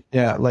 Crazy.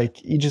 Yeah, like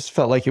he just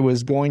felt like it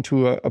was going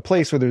to a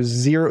place where there's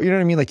zero, you know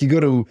what I mean? Like you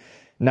go to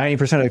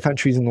 90% of the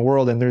countries in the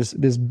world and there's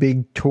this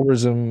big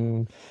tourism,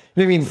 you know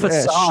what I mean?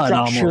 Facade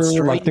structure, almost,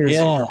 right? like there's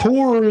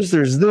tours,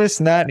 there's this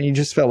and that, and you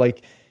just felt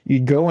like you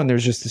go and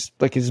there's just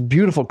this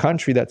beautiful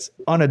country that's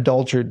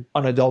unadulterated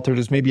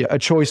is maybe a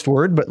choice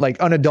word, but like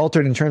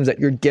unadulterated in terms that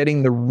you're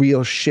getting the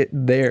real shit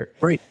there.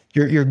 Right.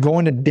 You're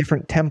going to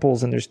different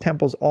temples, and there's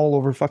temples all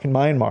over fucking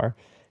Myanmar.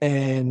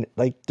 And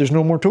like, there's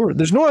no more tourists.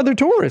 There's no other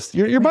tourists.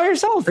 You're by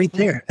yourself right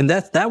there. And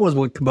that was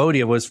what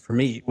Cambodia was for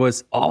me,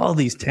 was all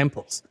these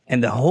temples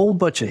and the whole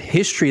bunch of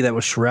history that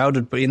was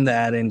shrouded in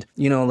that. And,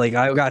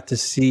 I got to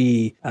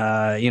see,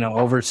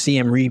 over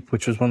Siem Reap,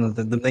 which was one of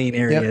the main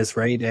areas,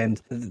 right? And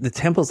the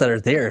temples that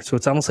are there. So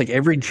it's almost like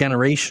every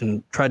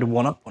generation tried to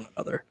one up one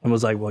another and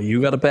was like, well,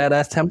 you got a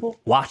badass temple?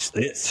 Watch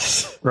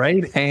this,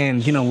 right?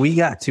 And, we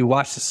got to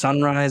watch the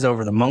sunrise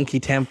over the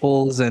monkey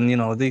temples and,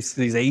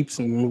 these apes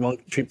and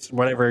monkey troops,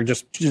 whatever,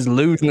 just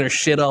losing their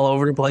shit all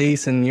over the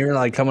place, and you're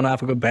like coming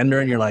off a good bender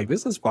and you're like,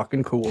 this is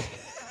fucking cool,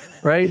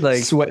 right?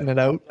 Like sweating it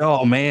out.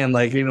 Oh man,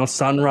 like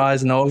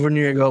sunrise and over, and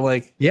you go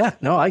like, yeah,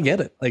 no, I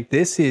get it. Like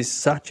this is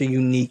such a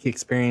unique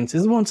experience.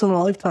 This is once in a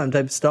lifetime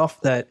type of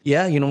stuff that,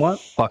 yeah, you know what?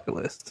 Bucket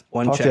list,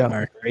 one check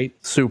mark, right?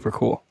 Super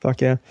cool.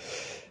 Fuck yeah.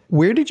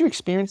 Where did you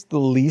experience the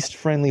least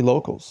friendly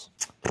locals?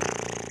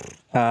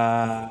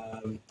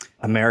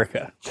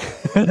 America.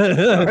 All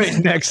right,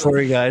 next.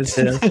 Sorry, guys.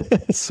 Yeah.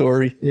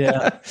 Sorry.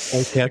 Yeah.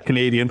 Okay,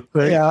 Canadian.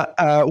 Right?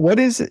 Yeah. What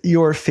is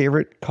your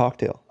favorite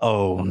cocktail?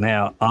 Oh,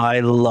 now I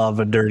love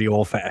a dirty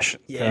old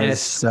fashioned.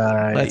 Yes.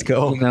 Let's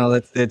go.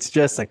 It's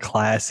just a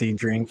classy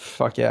drink.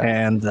 Fuck yeah.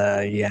 And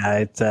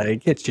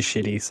it gets you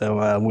shitty.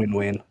 So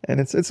win-win. And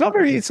it's not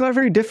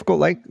very difficult.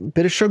 Like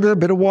bit of sugar,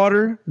 bit of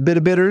water, bit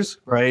of bitters.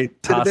 Right.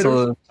 Toss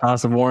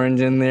of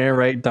orange in there.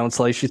 Right. Don't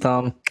slice your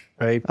thumb.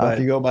 Right. Off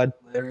you go, bud.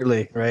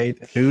 Literally, right?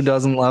 Who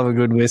doesn't love a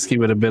good whiskey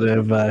with a bit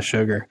of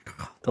sugar?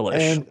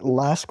 Delicious. And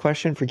last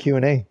question for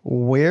Q&A.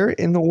 Where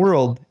in the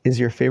world is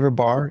your favorite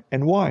bar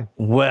and why?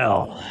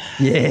 Well,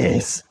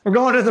 yes. We're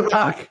going to the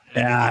back.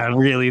 Yeah,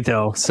 really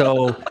though.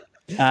 So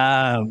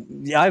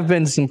I've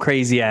been to some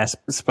crazy ass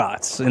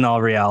spots in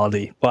all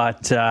reality,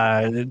 but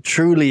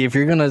truly, if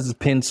you're going to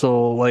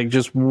pencil like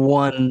just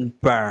one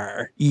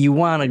bar, you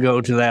want to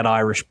go to that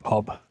Irish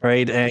pub,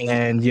 right?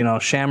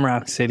 And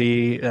Shamrock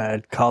City,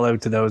 call out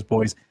to those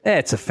boys.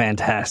 It's a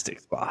fantastic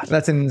spot.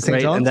 That's in St.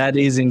 Right? John's? And that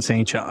is in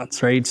St.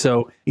 John's, right?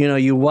 So,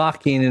 you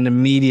walk in and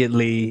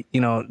immediately,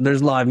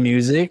 there's live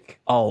music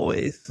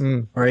always,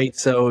 right?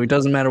 So it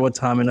doesn't matter what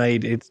time of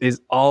night, it's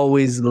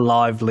always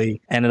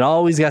lively, and it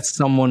always got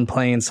someone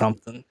playing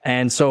something.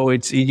 And so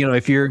it's,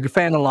 if you're a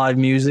fan of live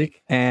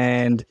music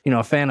and,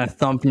 a fan of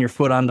thumping your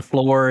foot on the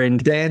floor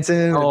and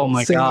dancing. Oh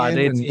my God.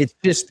 It's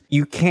just,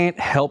 you can't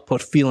help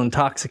but feel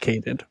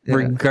intoxicated,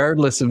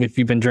 regardless of if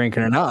you've been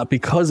drinking or not,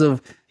 because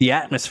of the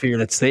atmosphere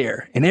that's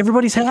there, and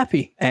everybody's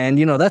happy. And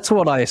that's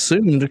what I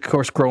assumed, of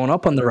course, growing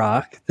up on the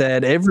Rock,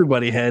 that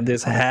everybody had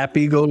this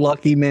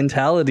happy-go-lucky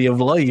mentality of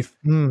life,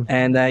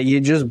 and that you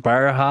just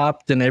bar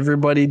hopped and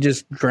everybody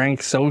just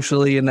drank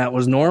socially, and that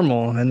was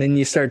normal. And then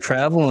you start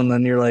traveling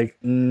and you're like,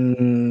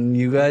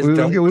 you guys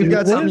we've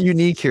got something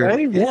unique here,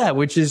 right? Yeah,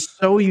 which is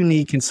so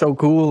unique and so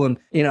cool. And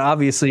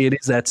obviously it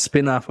is that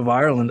spin-off of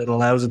Ireland that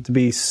allows it to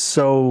be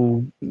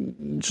so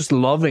just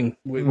loving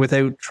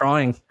without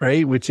trying,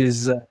 right? Which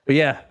is but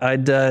yeah,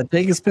 I'd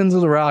take a spin to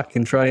the Rock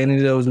and try any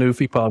of those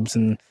Newfie pubs,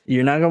 and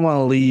you're not gonna want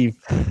to leave,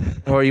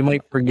 or you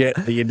might forget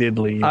that you did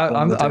leave.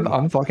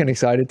 I'm fucking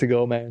excited to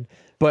go, man.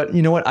 But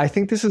you know what? I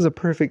think this is a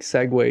perfect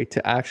segue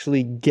to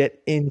actually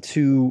get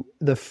into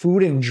the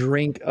food and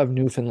drink of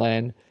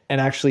Newfoundland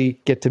and actually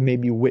get to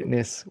maybe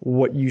witness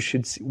what you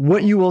should see,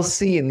 what you will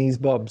see in these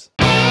pubs.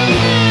 Food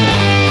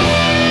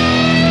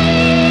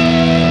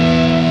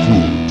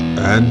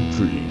and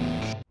drink.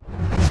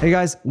 Hey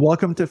guys,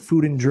 welcome to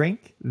Food and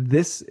Drink.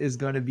 This is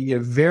going to be a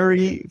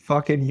very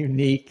fucking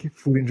unique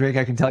food and drink.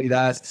 I can tell you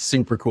that.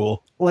 Super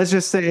cool. Let's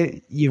just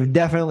say you've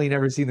definitely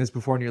never seen this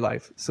before in your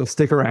life. So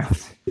stick around.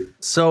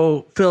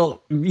 So,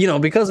 Phil,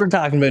 because we're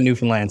talking about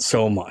Newfoundland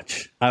so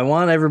much, I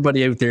want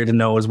everybody out there to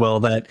know as well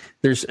that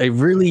there's a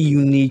really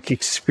unique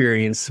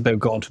experience about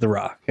going to the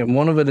Rock. And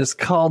one of it is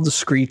called the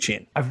Screech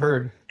Inn. I've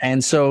heard.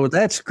 And so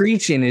that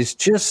Screech Inn is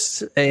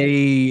just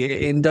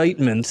a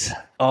indictment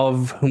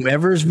of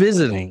whomever's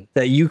visiting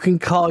that you can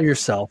call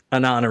yourself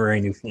an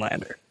honorary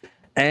Newfoundlander.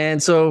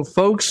 And so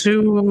folks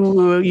who,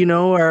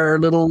 are a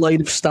little light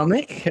of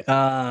stomach,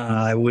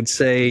 I would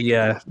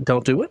say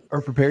don't do it.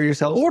 Or prepare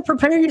yourself. Or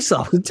prepare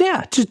yourself.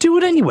 Yeah, just do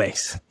it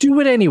anyways. Do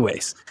it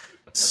anyways.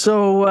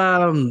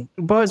 So,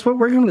 boys, what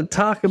we're going to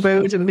talk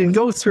about and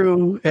go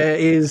through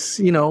is,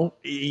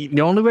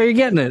 the only way you're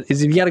getting it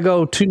is you got to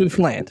go to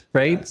Newfoundland,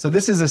 right? So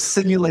this is a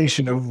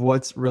simulation of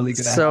what's really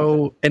going to happen.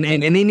 So, and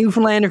any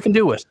Newfoundlander can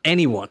do it.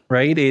 Anyone,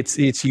 right? It's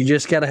you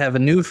just got to have a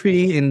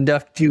Newfie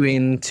induct you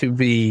in to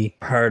be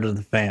part of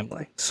the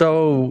family.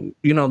 So,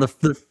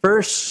 the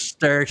first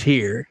start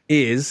here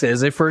is,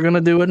 as if we're going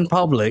to do it in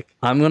public,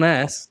 I'm going to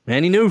ask,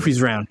 any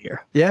Newfies around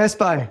here? Yes,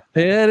 bye.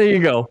 Yeah, there you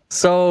go.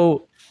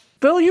 So,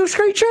 Bill, you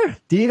Screecher?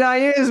 Deed I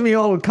is, me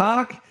old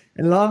cock,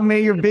 and long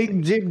may your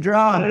big jib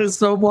draw.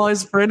 So,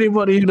 boys, for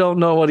anybody who don't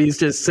know what he's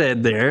just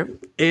said there,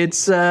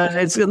 it's a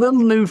little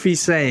Newfie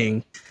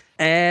saying,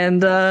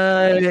 and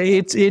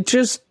it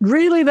just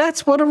really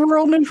that's what a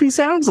real Newfie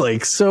sounds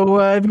like. So,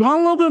 if you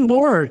want a little bit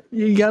more,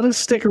 you got to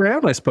stick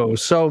around, I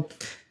suppose. So,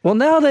 well,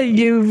 now that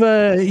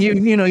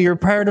you're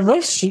part of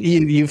us,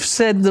 you've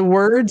said the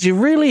words, you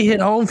really hit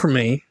home for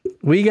me.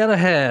 We got to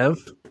have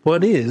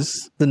what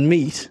is the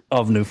meat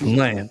of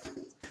Newfoundland.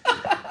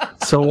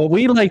 So what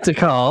we like to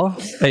call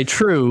a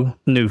true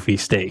Newfie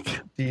steak.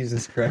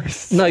 Jesus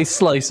Christ. Nice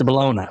slice of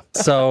bologna.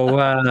 So,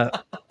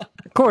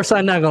 of course,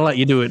 I'm not going to let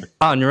you do it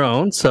on your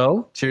own.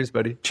 So, Cheers,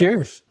 buddy.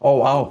 cheers. Oh,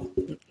 wow.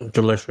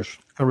 Delicious.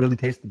 I really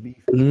taste the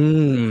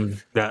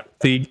beef. That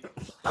feet,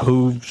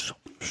 hooves,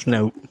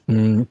 snout.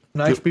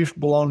 Nice beef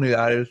bologna,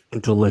 that is.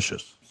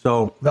 Delicious.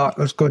 So,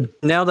 That's good.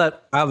 now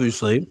that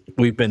obviously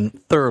we've been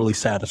thoroughly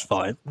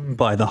satisfied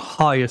by the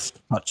highest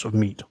touch of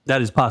meat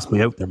that is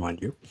possibly out there, mind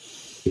you,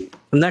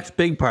 the next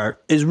big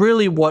part is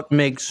really what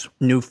makes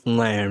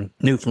Newfoundland,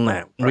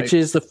 which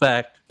is the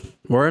fact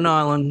we're an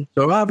island,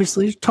 so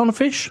obviously there's a ton of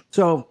fish.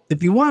 So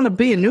if you want to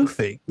be a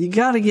Newfie, you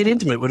got to get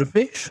intimate with a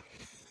fish.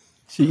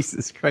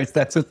 Jesus Christ,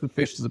 that's what the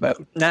fish is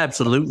about.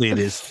 Absolutely it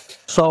is.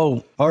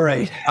 So, All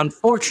right.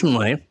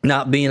 unfortunately,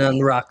 not being on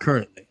the Rock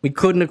currently, we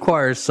couldn't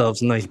acquire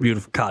ourselves a nice,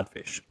 beautiful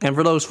codfish. And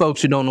for those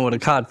folks who don't know what a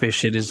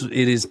codfish it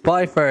is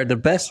by far the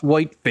best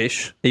white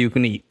fish that you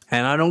can eat.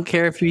 And I don't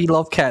care if you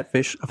love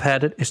catfish. I've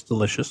had it. It's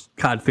delicious.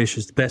 Codfish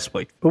is the best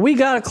white. But we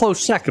got a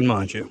close second,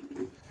 mind you.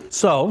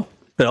 So,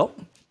 Bill,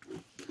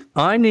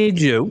 I need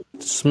you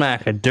to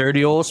smack a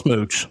dirty old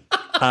smooch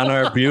on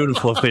our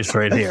beautiful fish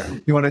right here.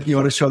 You want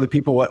to show the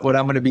people what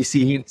I'm going to be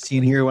seeing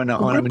here when I'm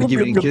going to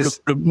give you a kiss?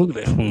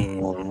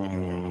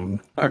 All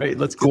right,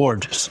 let's go.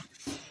 Gorgeous.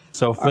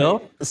 So,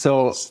 Phil,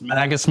 So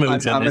smack a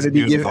smooch on I'm this going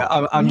to be beautiful.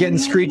 I'm getting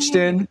screeched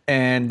in,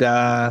 and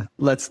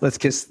let's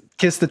kiss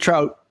the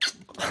trout.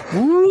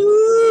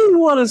 Woo,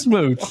 what a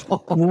smooch.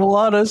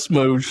 What a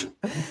smooch.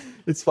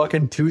 Its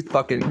fucking tooth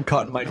fucking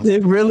caught in my.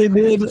 It really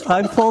did.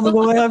 I pulled it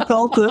away. I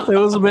felt it. It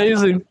was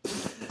amazing.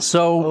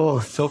 So, Oh,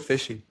 so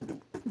fishy.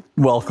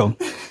 welcome.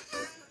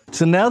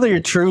 So now that you're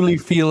truly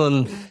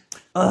feeling,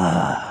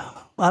 I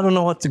don't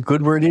know what the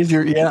good word is.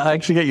 I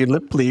actually got your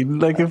lip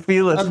bleeding. I can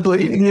feel it. I'm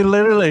bleeding. You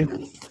literally.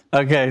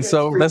 Okay,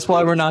 so that's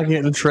why we're not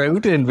getting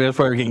trout and that's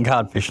why we're getting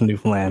codfish in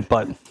Newfoundland.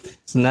 But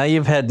so now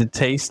you've had the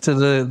taste of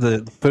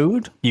the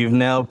food. You've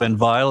now been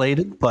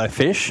violated by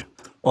fish.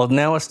 Well,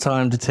 now it's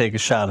time to take a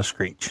shot of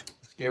Screech.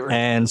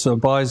 And so,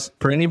 boys,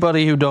 for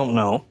anybody who don't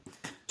know,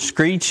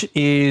 Screech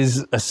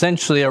is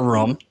essentially a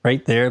rum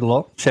right there.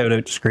 Look, shout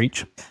out to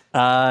Screech.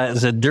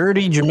 It's a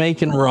dirty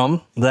Jamaican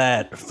rum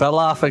that fell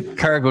off a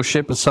cargo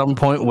ship at some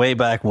point way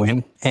back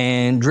when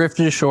and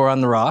drifted ashore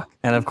on the Rock.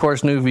 And of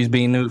course, Newfies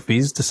being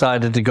Newfies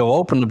decided to go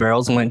open the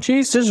barrels and went,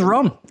 geez, this is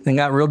rum, and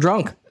got real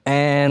drunk.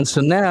 And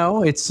so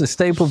now it's a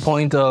staple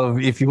point of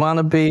if you want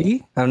to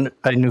be a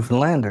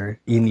Newfoundlander,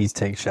 you need to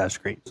take a shot of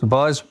Screech. So,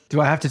 boys,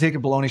 Do I have to take a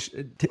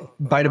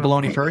bite of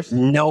bologna first?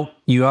 no,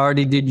 you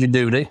already did your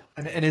duty.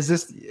 And is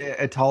this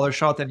a taller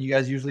shot than you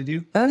guys usually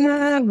do?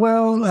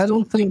 Well, I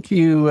don't think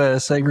you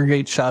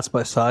segregate shots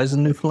by size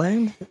in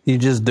Newfoundland. You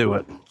just do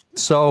it.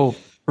 So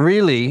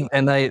really,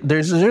 and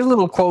there's a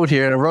little quote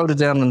here, and I wrote it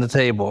down on the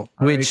table,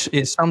 which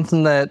is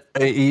something that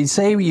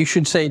you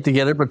should say it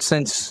together, but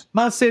since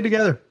Let's say it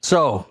together.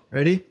 so.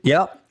 Ready?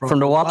 Yep. From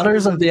the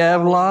waters of the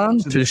Avalon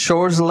to the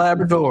shores of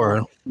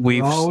Labrador,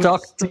 we've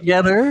stuck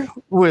together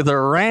with a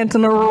rant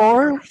and a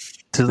roar.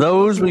 To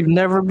those we've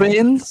never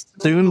been,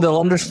 soon they'll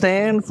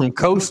understand. From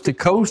coast to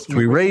coast,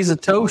 we raise a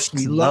toast.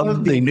 We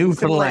love the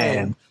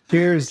Newfoundland.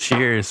 Cheers.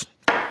 Cheers.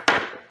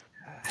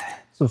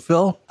 So,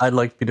 Phil, I'd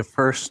like to be the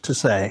first to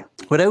say,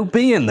 without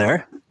being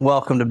there,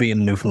 welcome to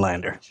being a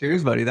Newfoundlander.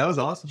 Cheers, buddy. That was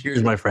awesome.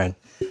 Cheers, my friend.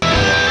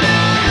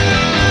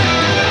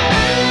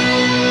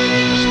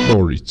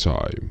 Story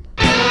time.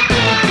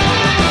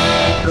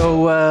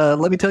 So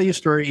let me tell you a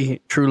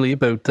story truly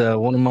about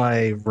one of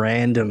my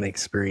random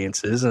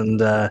experiences.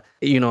 And,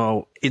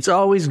 it's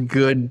always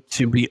good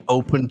to be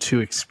open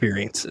to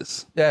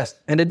experiences Yes.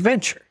 and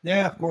adventure.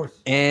 Yeah, of course.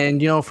 And,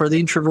 for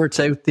the introverts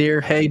out there,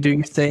 hey, do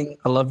your thing.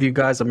 I love you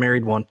guys. I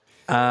married one.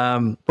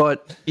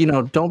 But,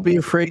 don't be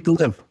afraid to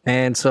live.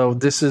 And so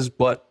this is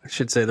what I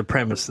should say the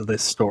premise of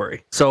this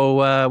story. So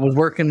I was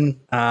working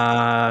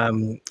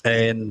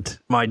and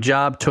my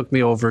job took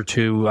me over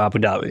to Abu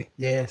Dhabi.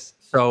 Yes.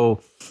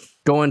 So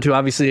going to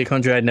obviously a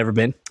country I'd never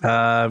been,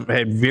 I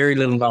had very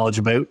little knowledge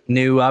about.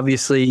 Knew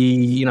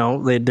obviously,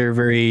 they're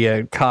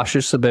very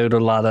cautious about a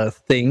lot of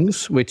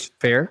things, which is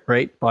fair,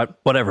 right? But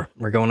whatever,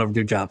 we're going over to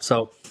do a job.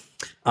 So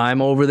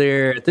I'm over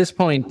there at this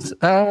point,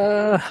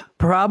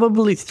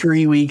 probably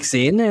 3 weeks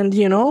in, and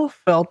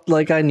felt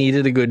like I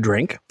needed a good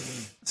drink.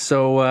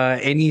 So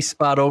any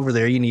spot over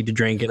there, you need to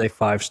drink at a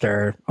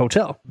 5-star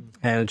hotel,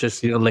 and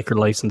just liquor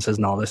licenses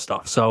and all this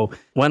stuff. So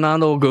went on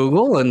to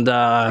Google, and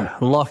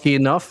lucky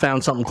enough,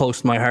 found something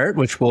close to my heart,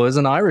 which was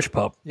an Irish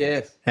pub.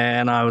 Yes.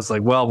 And I was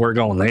like, well, we're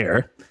going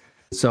there.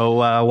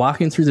 So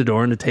walking through the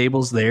door, and the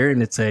table's there,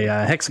 and it's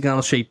a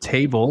hexagonal shaped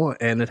table,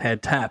 and it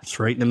had taps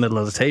right in the middle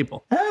of the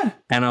table.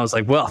 And I was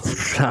like, well,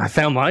 I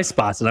found my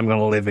spot that I'm going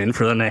to live in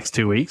for the next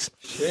 2 weeks.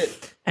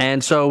 Shit.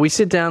 And so we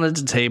sit down at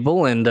the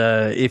table, and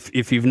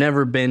if you've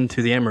never been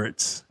to the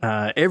Emirates,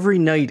 every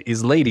night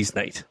is ladies'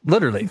 night,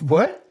 literally.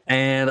 What?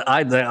 And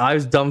I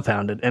was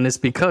dumbfounded, and it's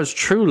because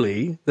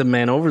truly the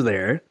men over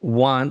there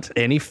want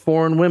any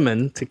foreign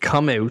women to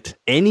come out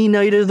any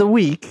night of the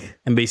week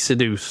and be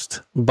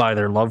seduced by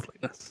their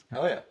loveliness.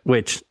 Oh, yeah.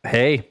 Which,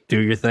 hey, do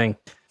your thing.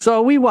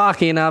 So we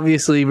walk in,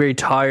 obviously very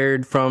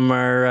tired from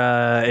our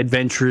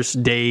adventurous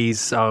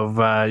days of,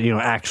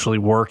 actually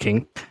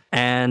working,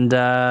 and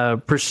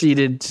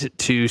proceeded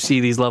to see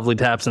these lovely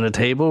taps on the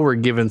table. We're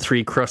given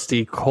 3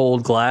 crusty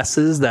cold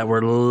glasses that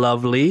were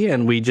lovely,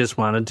 and we just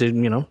wanted to,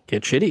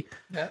 get shitty.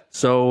 Yeah.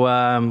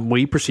 So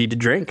we proceed to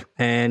drink.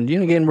 And,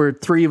 again, we're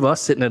 3 of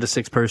us sitting at a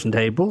 6-person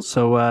table.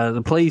 So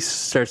the place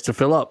starts to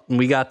fill up. And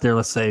we got there,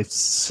 let's say,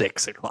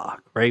 6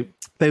 o'clock, right?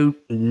 About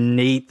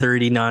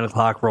 8:30, 9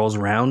 o'clock rolls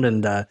around,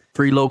 and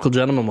 3 local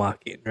gentlemen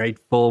walk in, right?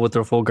 Full with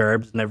their full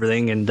garbs and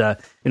everything. And,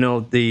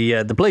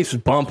 the place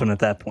was bumping at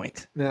that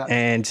point. Yeah.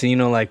 And,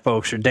 so,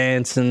 folks are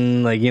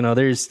dancing.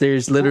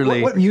 There's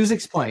literally... What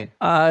music's playing?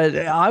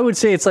 I would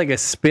say it's like a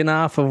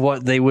spin-off of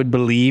what they would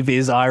believe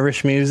is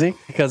Irish music,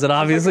 because it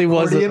obviously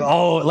wasn't.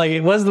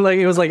 It wasn't like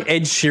it was like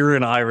Ed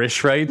Sheeran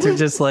Irish, right? They're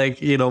just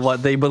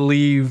what they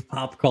believe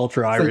pop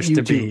culture Irish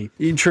to be.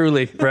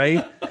 Truly,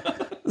 right?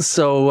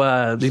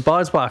 So the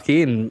boys walk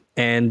in,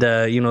 and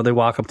they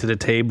walk up to the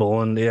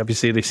table, and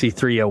obviously they see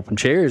 3 open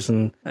chairs,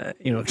 and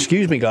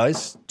excuse me,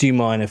 guys, do you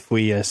mind if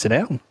we sit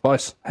down?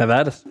 Boys, have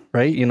at it,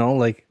 right?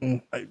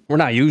 We're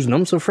not using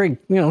them, so frig,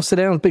 sit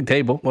down, big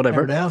table,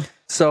 whatever. Down.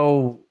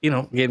 So,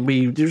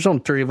 again, there's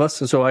only 3 of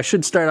us. And so I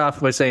should start off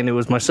by saying it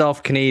was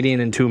myself, Canadian,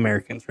 and 2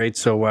 Americans, right?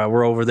 So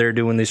we're over there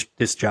doing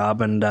this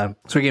job. And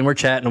so again, we're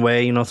chatting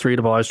away, 3 of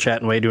the boys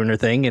chatting away, doing their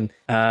thing. And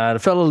the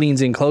fellow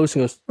leans in close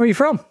and goes, where are you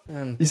from?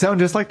 And, You sound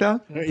just like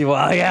that?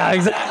 well, yeah,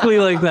 exactly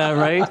like that,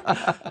 right?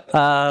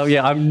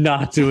 I'm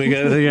not doing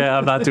it. Yeah,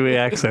 I'm not doing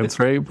accents,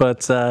 right?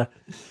 But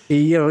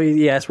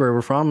he asked where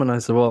we're from, and I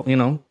said, well,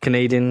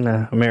 Canadian,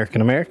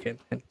 American.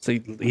 And so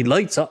he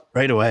lights up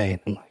right away.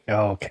 And I'm like,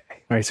 oh, okay.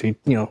 All right, so he,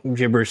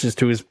 gibberishes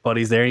to his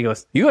buddies there. He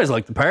goes, you guys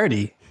like the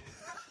party?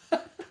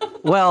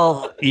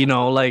 Well,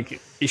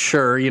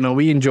 sure,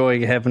 we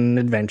enjoy having an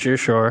adventure,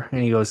 sure.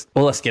 And he goes,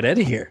 well, let's get out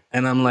of here.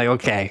 And I'm like,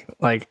 okay,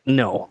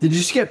 no. Did you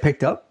just get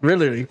picked up?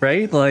 Really,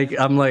 right?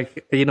 I'm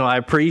like, I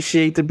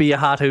appreciate to be a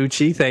hot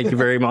hoochie. Thank you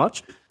very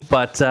much.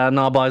 But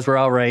no, boys, we're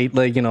all right.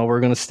 We're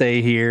going to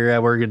stay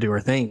here. We're going to do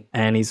our thing.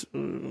 And he's,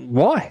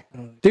 why?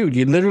 Dude,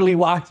 you literally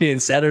walked in,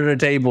 sat at a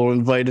table,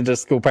 invited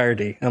us to go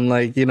party. I'm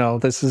like,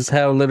 this is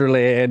how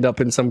literally I end up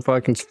in some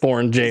fucking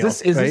foreign jail.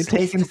 Is right? this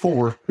taken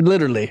 4?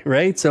 Literally,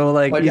 right? So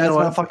But yeah, it's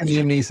not fucking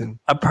Jim Neeson.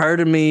 a part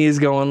of me is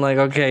going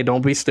okay,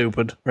 don't be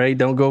stupid, right?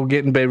 Don't go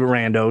get in bed with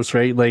randos,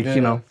 right?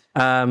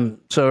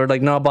 So we're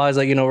like, no, boys,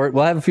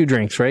 we'll have a few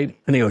drinks, right?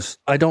 And he goes,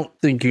 I don't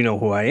think you know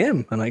who I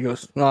am. And I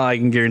goes, well, I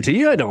can guarantee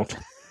you I don't.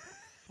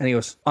 And he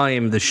goes, I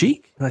am the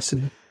Sheik. And I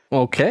said,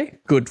 okay,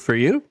 good for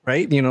you,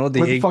 right?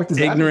 the fuck does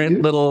that mean, ignorant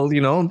dude?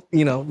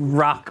 little,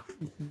 rock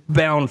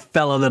bound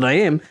fella that I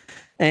am.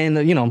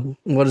 And,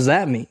 what does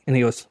that mean? And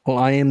he goes, well,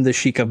 I am the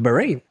Sheikh of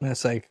Bahrain. And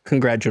it's like,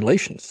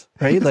 congratulations,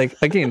 right? Like,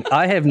 again,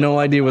 I have no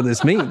idea what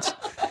this means.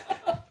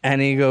 And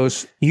he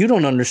goes, you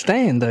don't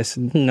understand. I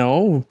said,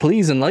 no,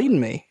 please enlighten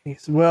me. He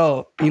said,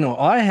 well,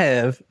 I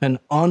have an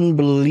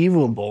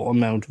unbelievable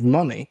amount of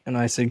money. And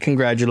I said,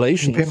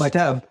 congratulations. Pay my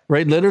tab.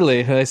 Right,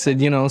 literally. I said,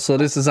 so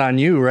this is on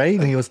you, right?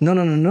 And he goes,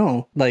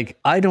 no. Like,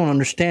 I don't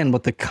understand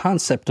what the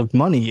concept of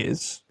money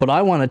is, but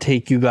I want to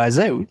take you guys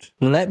out.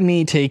 Let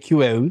me take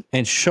you out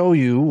and show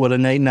you what a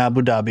night in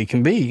Abu Dhabi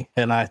can be.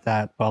 And I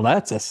thought, well,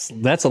 that's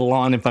a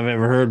line if I've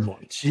ever heard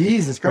one.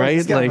 Jesus Christ. Right?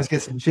 This guy Like, must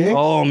get some chicks.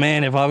 oh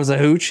man, if I was a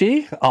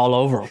hoochie, all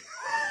over him.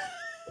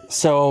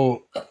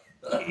 So,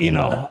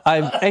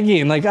 I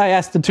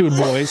asked the two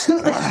boys,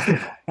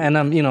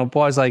 and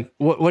boys like,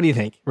 what do you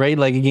think? Right?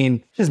 Like,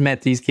 again, just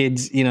met these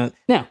kids,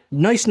 now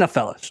nice enough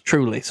fellas,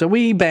 truly. So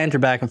we banter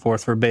back and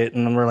forth for a bit,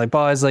 and we're like,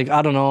 boys, like,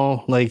 I don't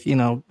know, like,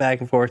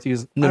 back and forth. He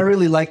goes, I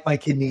really like my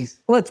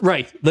kidneys. well, that's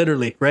right,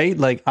 literally, right?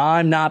 Like,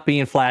 I'm not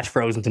being flash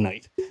frozen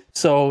tonight.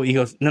 So he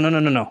goes,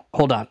 no,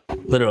 hold on,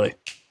 literally.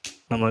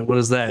 I'm like, what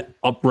is that?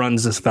 Up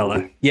runs this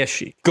fella. Yes,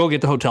 she. Go get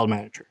the hotel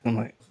manager. I'm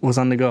like, what's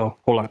on the go?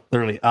 Hold on.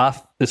 Literally,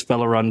 off. This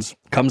fella runs,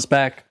 comes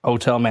back,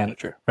 hotel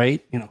manager,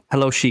 right?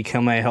 Hello, Sheikh.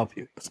 How may I help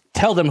you? He goes,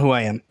 tell them who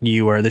I am.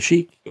 You are the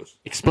Sheikh. He goes,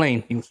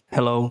 explain. He goes,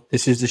 hello,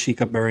 this is the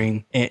Sheikh of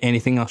Bahrain.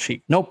 Anything else,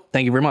 Sheikh? Nope.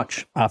 Thank you very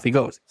much. Off he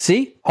goes.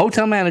 See?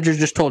 Hotel manager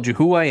just told you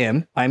who I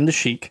am. I'm the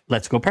Sheikh.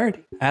 Let's go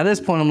party. At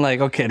this point, I'm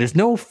like, okay, there's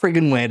no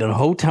friggin' way that a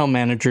hotel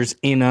manager's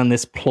in on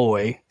this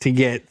ploy to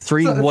get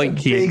three white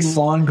kids. Big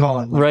long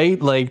con.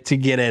 Right? Like, to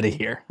get out of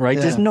here, right?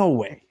 Yeah. There's no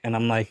way. And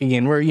I'm like,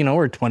 again,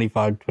 we're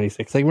 25,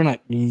 26. Like, we're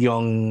not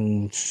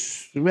young,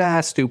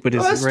 stupid,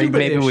 Well, that's right?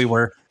 Maybe stupid-ish. we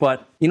were.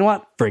 But you know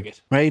what? Frig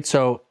it, right?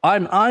 So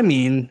I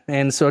mean,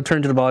 and so I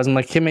turned to the boys. I'm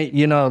like, hey, mate,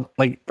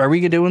 like, are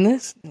we doing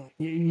this?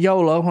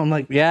 YOLO. I'm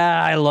like,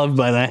 yeah, I love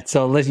by that.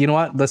 So let's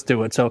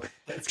do it. So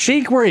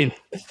Sheikh, we're in,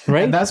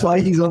 right? And that's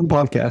why he's on the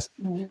podcast.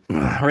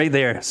 Right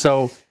there.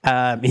 So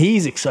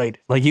he's excited.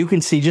 Like, you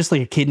can see just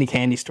like a kid in a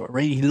candy store,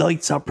 right? He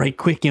lights up right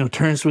quick,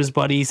 turns to his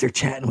buddies. They're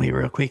chatting way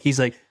real quick. He's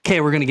like,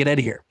 okay, we're going to get out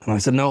of here. And I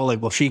said, no, like,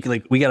 well, Sheikh,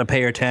 like, we got to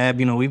pay our tab.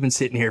 We've been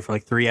sitting here for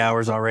like 3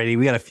 hours already.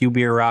 We got a few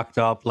beer rocked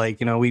up. Like,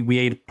 we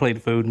ate a plate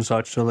of food and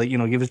such. So, like,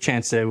 give us a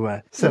chance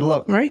to Settle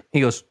up. right? He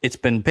goes, it's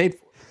been paid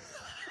for.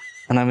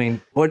 And I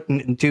mean, what,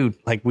 dude,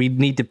 like, we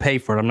need to pay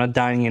for it. I'm not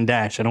dining in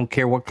Dash. I don't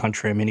care what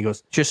country I'm in. He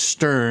goes, just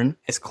stern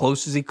as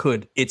close as he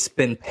could. It's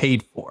been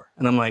paid for.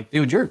 And I'm like,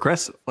 dude, you're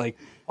aggressive. Like,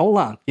 hold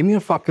on, give me a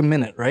fucking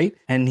minute, right?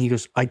 And he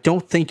goes, I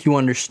don't think you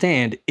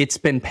understand. It's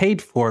been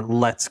paid for.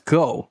 Let's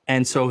go.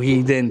 And so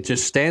he then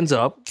just stands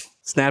up,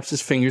 snaps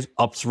his fingers,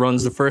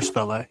 runs the first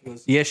fella. He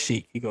goes, yes,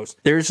 Sheikh. He goes,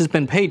 theirs has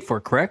been paid for,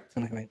 correct?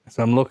 And I went,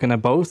 so I'm looking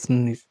at both,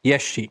 and he's,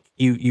 yes, Sheikh,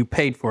 you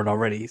paid for it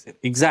already. He said,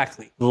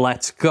 exactly.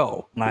 Let's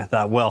go. And I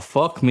thought, well,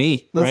 fuck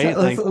me, right?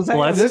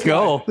 Let's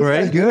go,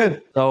 right? That's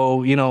good.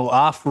 So,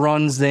 off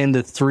runs then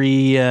the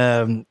three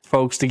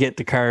folks to get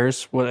the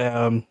cars. What,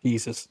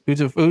 Jesus, who's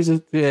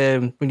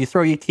when you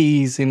throw your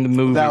keys in the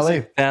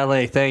movies?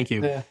 Valet, thank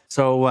you. Yeah.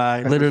 So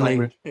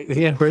literally,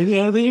 yeah, right,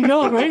 yeah, there you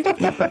go,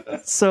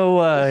 right?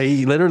 So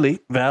he literally,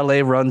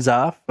 valet runs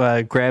off,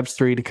 grabs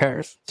three of the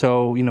cars.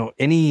 So,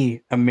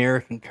 any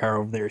American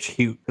car over there is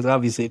huge because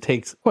obviously it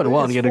takes quite a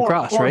while to get across,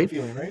 right?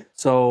 Feeling.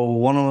 So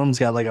one of them's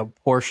got like a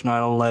Porsche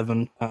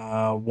 911.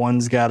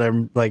 One's got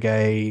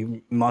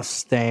a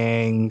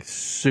Mustang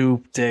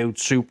souped out,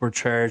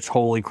 supercharged.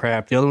 Holy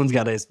crap! The other one's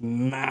got this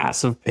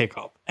massive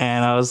pickup,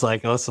 and I was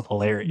like, "Oh, this is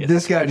hilarious."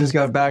 This guy just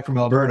got back from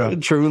Alberta.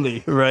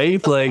 Truly,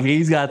 right? Like,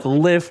 he's got the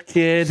lift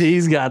kit,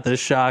 he's got the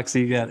shocks,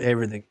 he got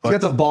everything. He's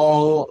got the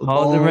ball.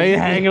 Oh, the right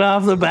hanging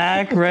off the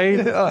back,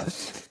 right?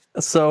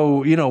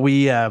 So,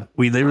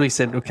 we literally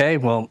said, okay,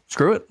 well,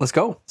 screw it, let's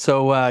go.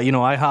 So,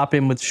 I hop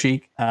in with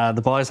Sheikh.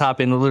 The boys hop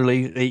in,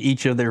 literally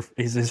each of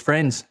his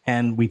friends,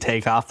 and we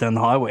take off down the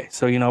highway.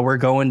 So, we're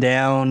going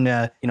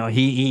down.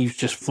 He's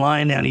just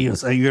flying down. He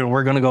goes,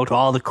 we're going to go to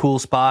all the cool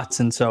spots.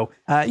 And so,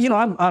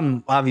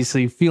 I'm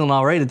obviously feeling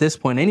all right at this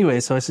point anyway.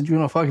 So I said,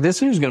 fuck,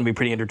 this is going to be a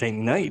pretty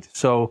entertaining night.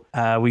 So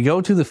we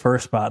go to the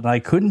first spot, and I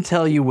couldn't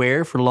tell you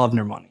where for love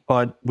nor money,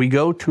 but we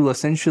go to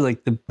essentially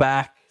like the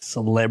back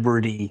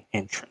celebrity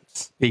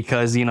entrance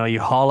because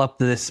you haul up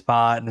to this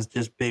spot and it's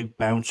just big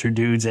bouncer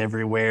dudes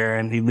everywhere,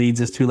 and he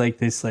leads us to like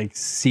this like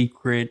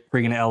secret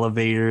friggin'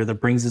 elevator that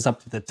brings us up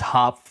to the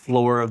top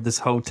floor of this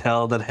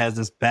hotel that has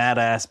this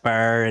badass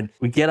bar. And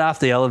we get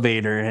off the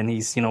elevator and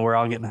he's we're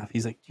all getting off.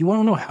 He's like, do you want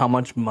to know how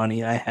much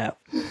money I have?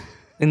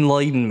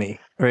 Enlighten me,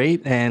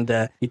 right?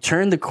 And you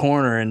turn the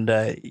corner, and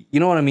you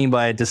know what I mean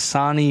by a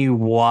Dasani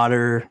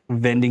water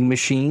vending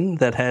machine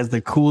that has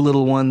the cool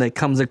little one that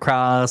comes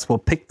across. We'll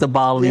pick the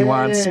bottle you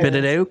want, spit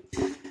it out.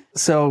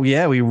 So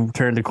yeah, we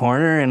turned the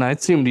corner, and I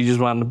assumed he just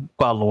wanted a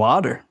bottle of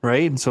water,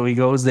 right? And so he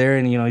goes there,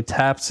 and he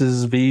taps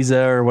his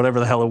Visa or whatever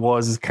the hell it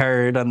was, his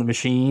card on the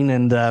machine,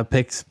 and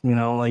picks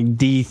like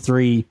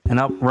D3, and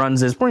up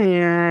runs this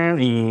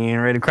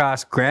right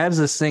across, grabs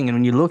this thing, and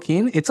when you look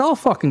in, it's all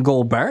fucking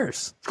gold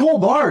bars.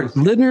 Gold bars.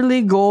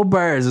 Literally gold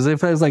bars, as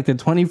if it was like the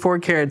 24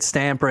 karat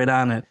stamp right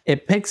on it.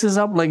 It picks us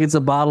up like it's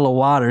a bottle of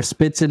water,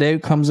 spits it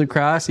out, comes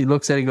across. He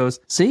looks at it, goes,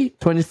 "See,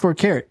 24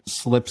 karat."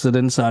 Slips it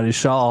inside his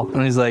shawl,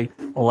 and he's like,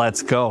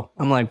 "Let's go."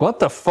 I'm like, "What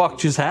the fuck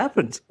just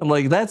happened?" I'm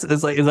like, is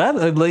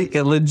that like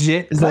a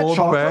legit gold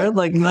bar?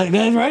 Like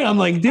that's right. I'm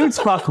like, dude's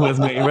fucking with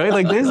me, right?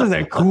 Like this is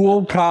a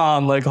cool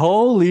con. Like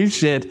holy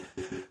shit.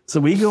 So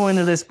we go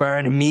into this bar,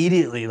 and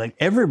immediately, like,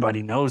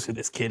 everybody knows who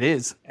this kid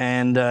is.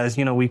 And,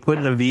 we put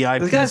in a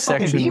VIP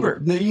section.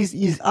 Bieber.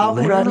 He's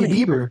Abu Dhabi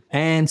Bieber.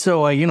 And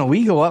so,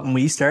 we go up and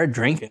we start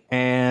drinking.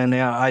 And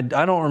I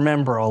don't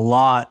remember a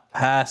lot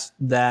past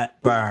that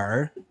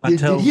bar. Did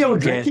he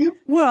out-drink you?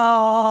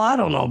 Well, I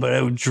don't know about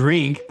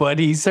out-drink, but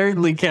he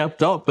certainly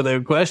kept up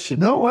without question.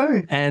 No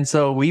way. And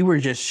so we were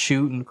just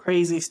shooting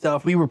crazy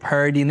stuff. We were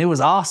partying. It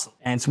was awesome.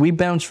 And so we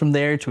bounced from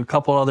there to a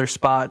couple other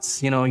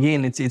spots.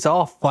 Again, it's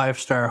all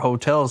 5-star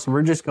hotels. So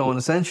we're just going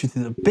essentially to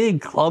the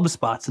big club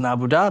spots in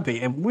Abu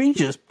Dhabi, and we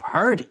just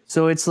party.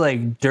 So it's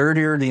like dirt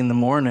early in the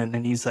morning,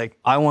 and he's like,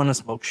 "I want to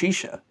smoke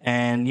shisha."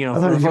 And, I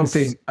thought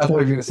you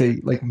were going to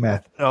say like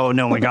meth. Oh,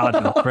 no, my God,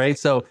 no, right?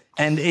 So,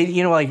 and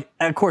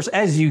of course,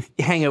 as you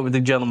hang out with the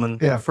gentleman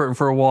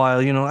for a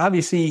while,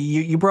 obviously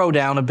you bro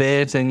down a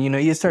bit, and,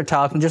 you start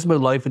talking just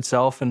about life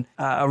itself. And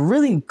a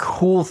really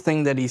cool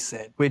thing that he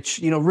said, which,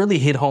 really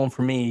hit home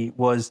for me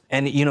was,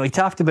 and, he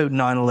talked about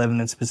 9/11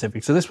 in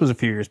specific. So this was a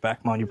few years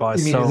back, mind you,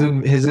 boys. You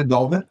mean his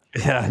involvement?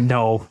 Yeah,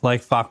 no,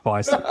 like fuck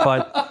boys.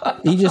 But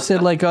he just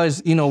said, like,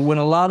 guys, when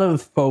a lot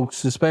of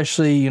folks,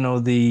 especially,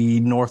 the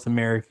North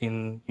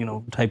American,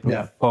 type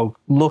of folk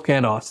look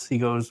at us, he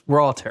goes, "We're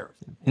all terrorists."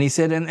 And he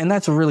said, and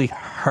that's a really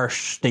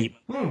harsh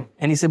statement.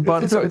 And he said,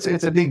 but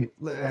it's a big,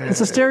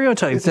 it's a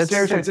stereotype. It's a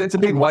stereotype. It's a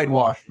big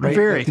whitewash, right?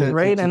 Very,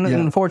 right? And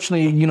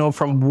unfortunately,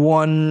 from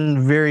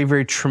one very,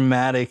 very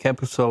traumatic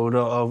episode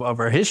of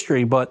our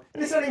history, but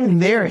it's not even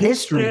their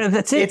history.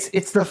 That's it.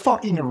 It's the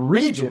fucking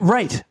region.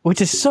 Right.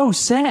 Which is so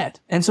sad.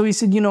 And so he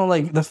said,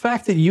 like the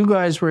fact that you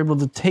guys were able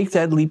to take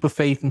that leap of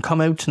faith and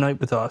come out tonight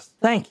with us,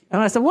 thank you.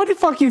 And I said, what the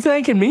fuck are you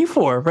thanking me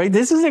for? Right?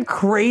 This is a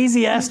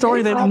crazy ass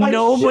story that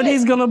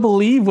nobody's going to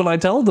believe when I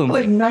tell them.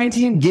 Like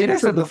 19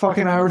 Guinness at the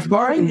fucking Irish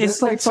bar.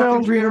 It's like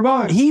fucking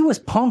 $300. He was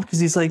pumped because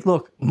he's like,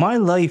 look, my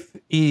life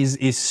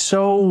is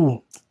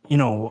so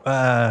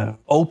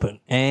open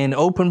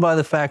by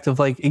the fact of,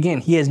 like,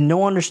 again, he has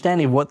no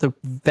understanding of what the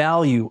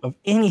value of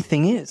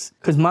anything is,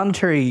 because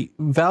monetary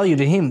value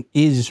to him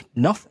is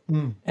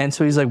nothing. And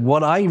so he's like,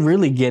 what I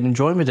really get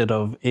enjoyment out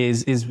of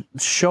is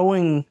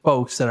showing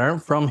folks that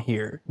aren't from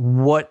here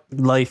what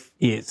life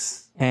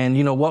is. And,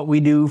 what we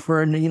do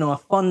for, a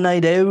fun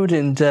night out.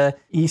 And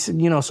he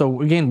said,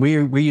 so again,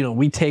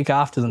 we take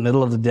off to the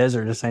middle of the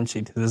desert,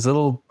 essentially, to this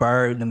little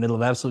bar in the middle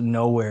of absolutely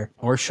nowhere.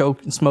 And we're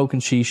smoking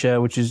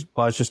shisha, which is,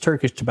 it's just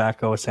Turkish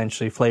tobacco,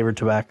 essentially, flavored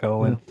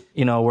tobacco. And,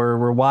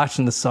 we're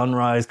watching the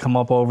sunrise come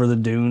up over the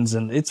dunes,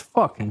 and it's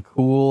fucking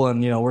cool.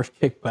 And, we're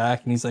kicked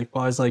back, and he's like,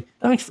 well, I was like,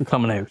 thanks for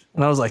coming out.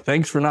 And I was like,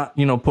 thanks for not,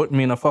 putting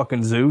me in a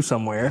fucking zoo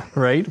somewhere,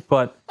 right?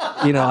 But,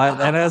 and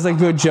that's a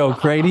good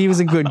joke, right? He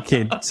was a good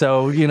kid.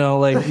 So,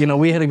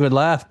 we had a good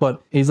laugh,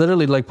 but he's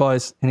literally like,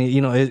 boys, and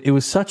it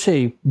was such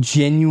a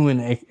genuine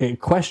a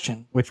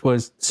question, which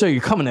was, so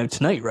you're coming out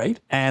tonight, right?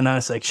 And I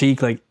was like,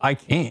 Sheik, like, I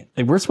can't.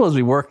 Like, we're supposed to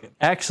be working.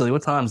 Actually,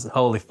 what time is it?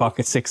 Holy fuck,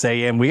 it's 6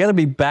 a.m. We got to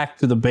be back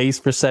to the base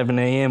for 7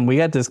 a.m. We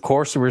got this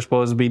course that we're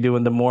supposed to be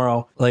doing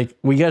tomorrow. Like,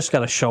 we just got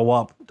to show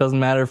up. Doesn't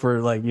matter if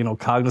we're, like,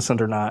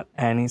 cognizant or not.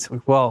 And he's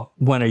like, well,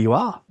 when are you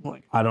off? I'm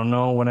like, I don't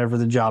know, whenever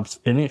the job's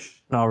finished.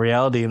 In all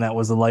reality, and that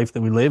was the life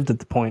that we lived at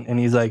the point. And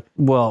he's like,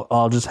 well,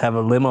 I'll just have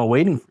a limo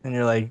waiting. And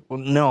you're like, well,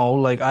 no,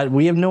 like,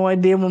 we have no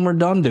idea when we're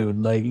done,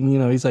 dude. Like,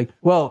 he's like,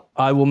 well,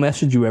 I will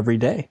message you every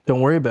day. Don't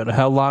worry about it.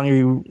 How long are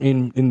you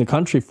in the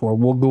country for?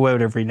 We'll go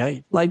out every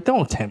night. Like,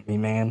 don't tempt me,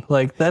 man.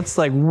 Like, that's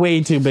like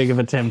way too big of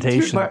a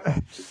temptation.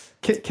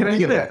 Can I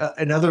get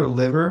another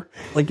liver?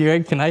 Like,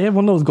 can I have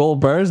one of those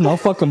gold bars and I'll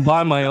fucking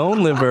buy my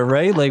own liver,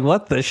 right? Like,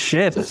 what the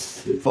shit?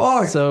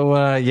 Fuck.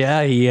 So,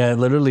 he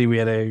literally, we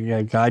had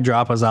a guy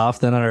drop us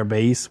off then at our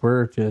base.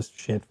 We're just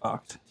shit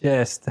fucked.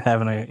 Just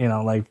having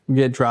we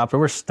get dropped, or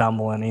we're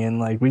stumbling in.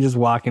 Like, we just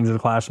walk into the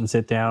classroom,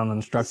 sit down, and the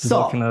instructor's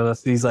looking at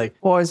us. He's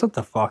like, boys, what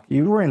the fuck?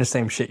 You were wearing the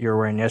same shit you were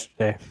wearing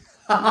yesterday.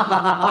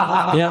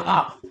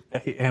 Yeah.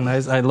 And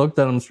I looked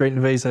at him straight in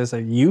the face. I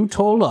said, you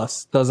told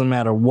us doesn't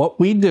matter what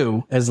we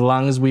do as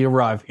long as we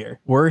arrive here.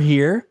 We're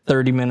here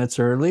 30 minutes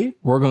early.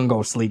 We're going to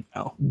go sleep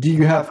now. Do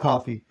you have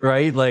coffee?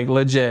 Right? Like,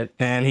 legit.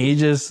 And he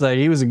just, like,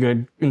 he was a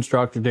good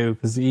instructor too,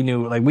 because he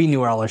knew, like, we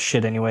knew all our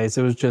shit anyways.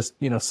 It was just,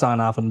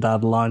 sign off and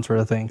dotted line sort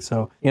of thing.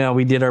 So,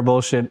 we did our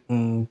bullshit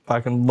and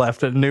fucking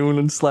left at noon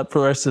and slept for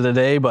the rest of the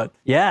day. But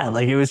yeah,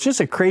 like, it was just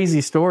a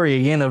crazy story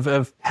again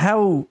of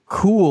how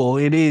cool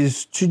it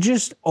is to just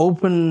just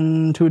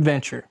open to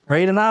adventure,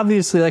 right? And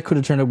obviously that could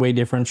have turned out way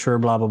different, sure,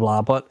 blah, blah,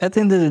 blah. But at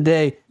the end of the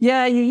day,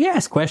 yeah, you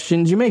ask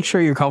questions, you make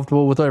sure you're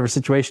comfortable with whatever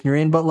situation you're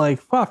in, but like,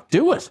 fuck,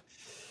 do it.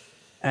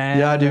 And,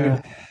 Yeah,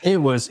 dude. It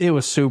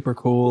was super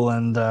cool,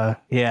 and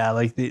yeah,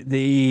 like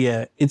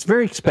the it's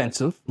very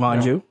expensive,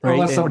 mind you, right?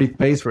 Unless somebody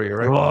pays for you,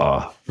 right?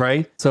 Oh,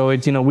 right. So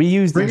it's we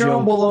use Bring the your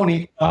own joke.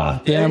 bologna.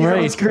 Damn your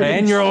own right, screech.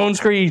 and your own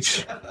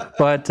screech.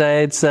 But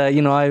it's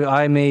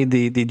I made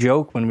the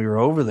joke when we were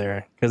over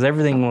there because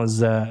everything was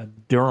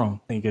Durham,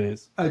 I think it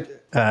is.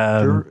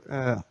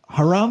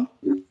 Haram,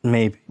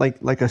 Maybe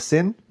like a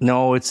sin.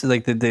 no, it's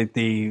like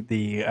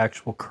the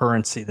actual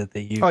currency that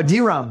they use. Oh,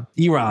 dirham.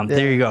 Iran.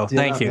 There you go.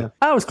 Thank dirham, you.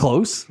 yeah. I was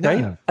close, right?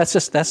 Yeah. That's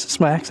just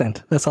my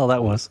accent. That's all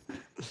that was.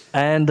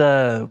 And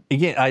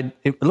again,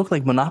 it looked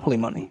like Monopoly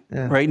money.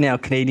 Yeah. Right now,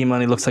 Canadian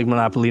money looks like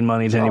Monopoly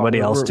money to anybody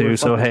we're- else we're too.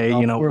 So fucking hey,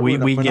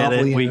 we get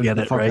it, we get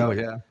it, fuck right? out,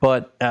 yeah.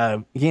 But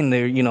again,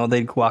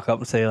 they'd walk up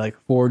and say like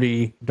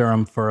 40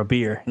 dirham for a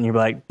beer, and you're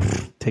like,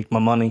 take my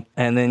money.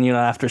 And then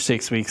after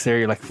 6 weeks there,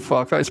 you're like,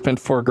 fuck, I spent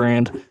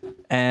 $4,000.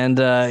 And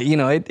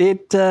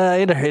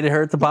it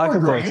hurt the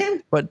pocketbook,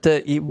 but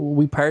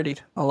we partied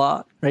a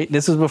lot, right?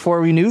 This was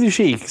before we knew the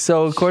Sheik,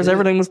 so of course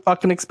everything was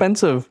fucking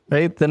expensive,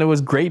 right? Then it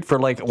was great for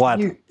like what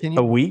Can you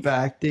a week.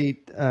 backdate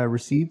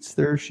receipts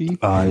there,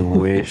 sheep? I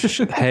wish.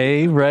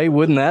 Hey, right?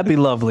 Wouldn't that be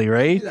lovely,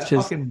 right? That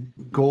Just fucking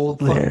gold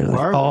there, fucking like,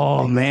 bar.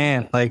 oh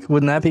man, like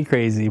wouldn't that be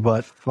crazy?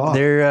 But Fuck.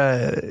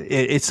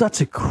 it's such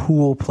a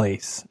cool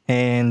place,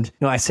 and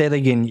I say it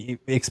again. You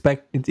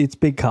expect it's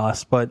big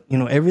cost, but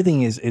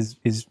everything is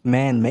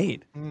man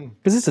made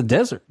because it's a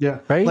desert. Yeah,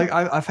 right. Like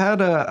I've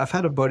had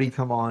a buddy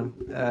come on,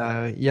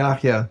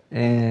 Yahya,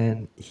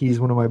 and he's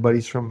one of my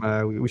buddies from.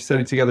 We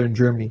studied together in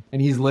Germany,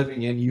 and he's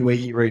living in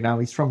UAE right now.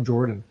 He's from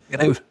Jordan,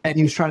 Get out. and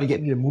he was trying to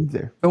get me to move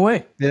there. Go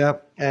away. Yeah,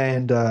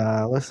 and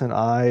listen,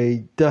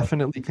 I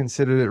definitely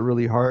considered it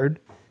really hard,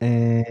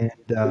 and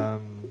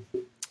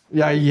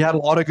yeah, he had a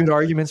lot of good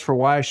arguments for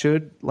why I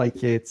should.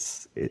 Like it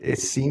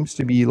seems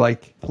to be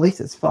like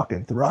place is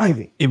fucking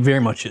thriving. It very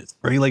much is,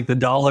 right? Like the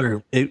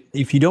dollar,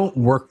 if you don't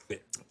work there,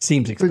 it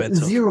seems But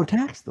expensive. zero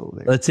tax though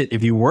there. That's it.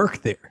 If you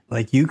work there,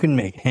 like you can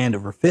make hand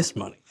over fist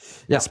money.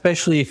 Yeah.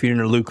 Especially if you're in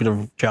a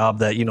lucrative job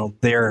that,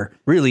 they're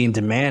really in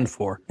demand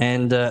for.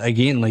 And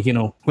again, like,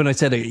 when I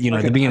said, at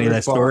the beginning of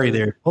that story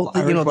there, well,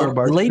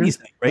 the ladies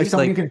thing, right? Like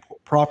someone who can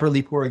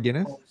properly pour a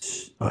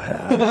Guinness.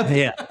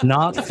 Yeah,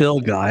 not Phil,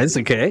 guys.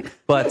 Okay.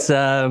 But,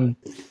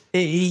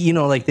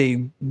 like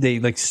they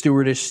like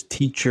stewardess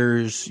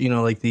teachers,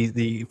 like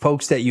the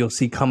folks that you'll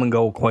see come and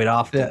go quite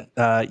often.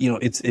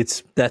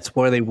 That's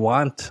why they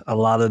want a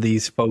lot of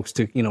these folks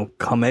to,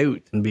 come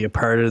out and be a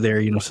part of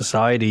their,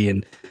 society.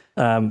 And,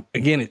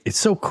 again, it's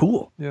so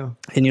cool. Yeah.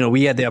 And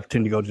we had the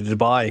opportunity to go to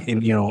Dubai,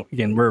 and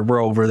again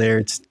we're over there.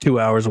 It's 2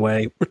 hours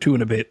away. We're 2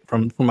 and a bit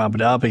from Abu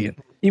Dhabi, and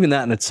even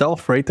that in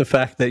itself, right? The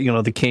fact that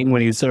the king,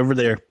 when he was over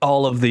there,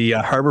 all of the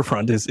harbor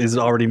front is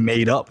already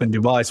made up in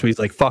Dubai. So he's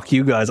like, "Fuck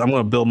you guys! I'm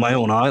going to build my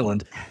own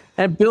island."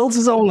 And builds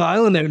his own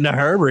island out in the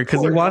harbor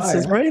because he wants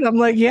this, right? I'm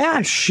like,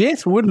 yeah,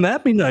 shit, wouldn't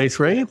that be nice,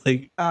 right?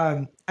 Like,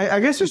 I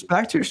guess just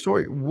back to your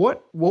story.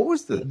 What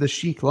was the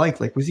Sheik like?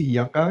 Like, was he a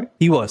young guy?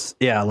 he was,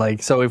 yeah.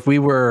 Like, so if we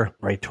were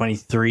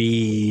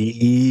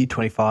 23,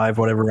 25,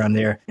 whatever around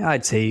there,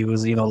 I'd say he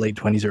was, late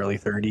 20s, early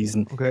 30s,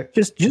 and Okay.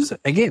 just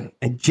again,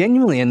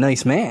 genuinely a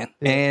nice man.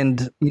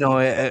 And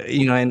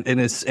and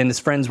his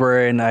friends were,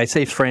 and I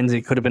say friends,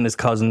 it could have been his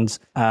cousins.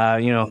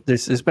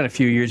 There's been a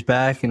few years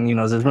back, and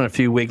there's been a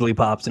few wiggly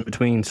pops in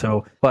between.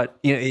 So, but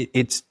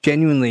it's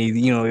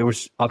genuinely, it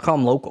was, I'll call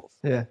them locals.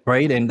 Yeah.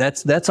 Right. And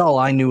that's all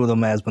I knew of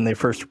them as when they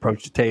first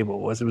approached the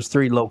table. It was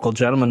 3 local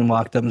gentlemen who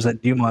walked up and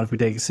said, "Do you mind if we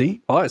take a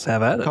seat?" Boys,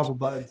 have at it. Couple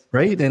buds.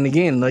 Right. And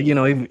again, like,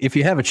 if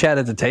you have a chat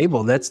at the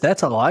table,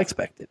 that's all I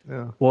expected.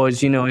 Yeah.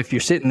 Was, if you're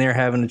sitting there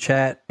having a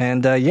chat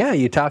and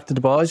you talk to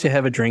the boys, you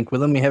have a drink with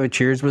them, you have a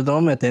cheers with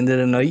them. At the end of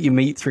the night, you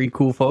meet 3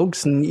 cool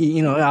folks and,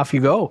 off you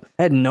go.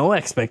 I had no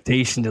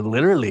expectation to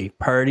literally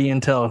party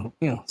until,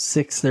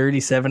 6:30,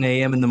 7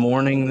 a.m. in the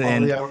morning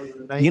and, the hours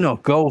of the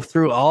night. go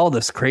through all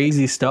this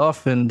crazy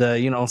stuff and,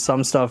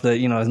 some stuff that,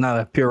 is not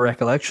a pure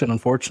recollection,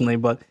 unfortunately,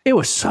 but it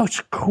was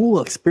such cool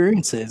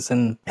experiences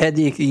and had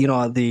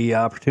the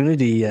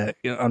opportunity,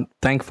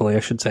 thankfully,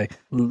 I should say,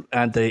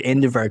 at the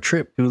end of our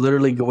trip to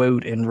literally go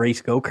out and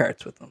race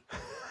go-karts with them.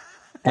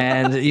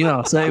 And,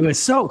 so it was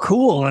so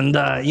cool. And,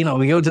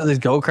 we go to this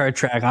go-kart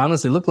track,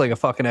 honestly, looked like a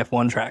fucking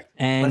F1 track.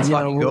 And, Let's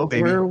fucking go,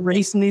 baby. we're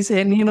racing these,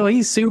 and,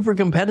 he's super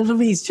competitive.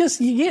 He's just,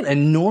 you get a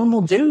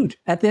normal dude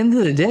at the end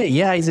of the day.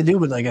 Yeah, he's a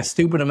dude with like a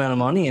stupid amount of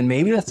money. And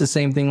maybe that's the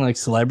same thing like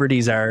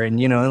celebrities are. And,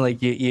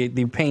 like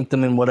you paint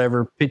them in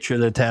whatever picture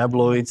the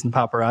tabloids and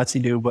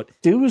paparazzi do. But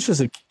dude was just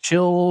a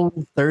chill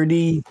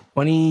 30,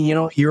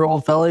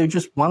 20-year-old fella who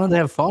just wanted to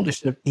have fun.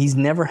 He's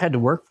never had to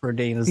work for a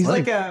day in his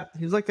life.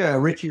 He's like a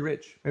Richie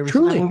Rich. Ever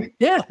seen that movie?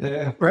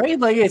 Yeah. Right?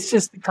 Like, it's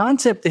just the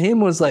concept to him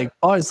was like,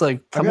 it's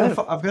like, I've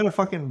got a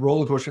fucking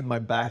roller coaster in my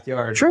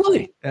backyard.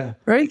 truly. Yeah.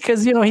 Right?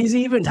 Because, he's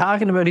even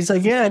talking about, he's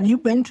like, yeah, have you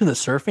been to the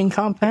surfing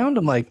compound?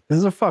 I'm like, this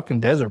is a fucking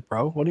desert,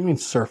 bro. What do you mean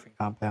surfing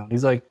compound.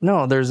 He's like,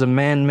 no, there's a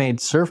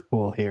man-made surf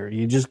pool here.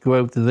 You just go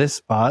out to this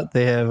spot.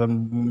 They have a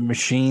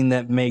machine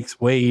that makes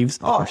waves.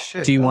 Oh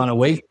shit. Do you want to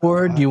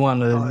wakeboard? Do you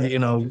want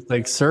to,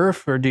 like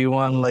surf, or do you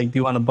want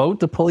a boat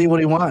to pull you? What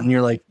do you want? And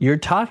you're like, you're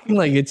talking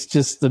like it's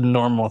just the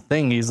normal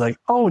thing. He's like,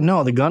 oh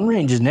no, the gun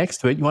range is next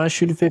to it. You want to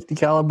shoot a 50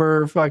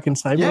 caliber fucking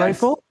sniper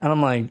rifle? And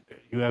I'm like,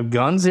 you have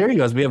guns here? He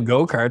goes, we have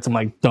go-karts. I'm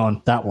like,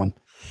 done, that one.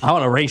 I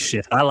want to race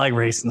shit. I like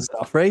racing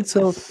stuff, right?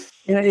 So,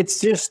 it's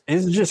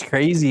just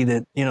crazy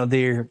that,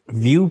 their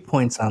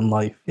viewpoints on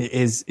life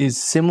is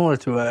similar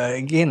to,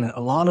 again, a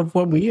lot of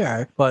what we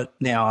are. But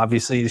now,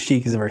 obviously, the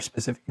Sheik is a very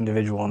specific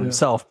individual in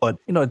himself. But,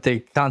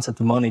 the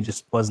concept of money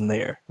just wasn't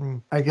there.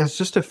 I guess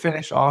just to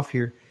finish off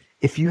here,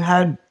 if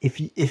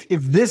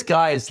this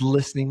guy is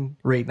listening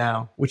right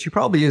now, which he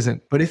probably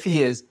isn't, but if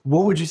he is,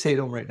 what would you say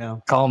to him right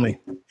now? Call me.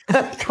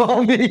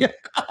 Call me.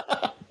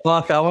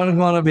 Look, I want to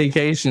go on a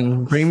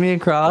vacation. Bring me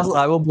across.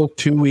 I will book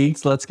 2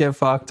 weeks. Let's get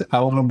fucked.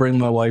 I want to bring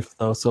my wife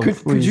though. So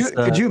could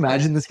you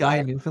imagine this guy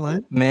in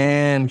Newfoundland?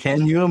 Man,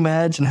 can you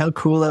imagine how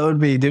cool that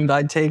would be, dude?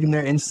 I'd take him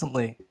there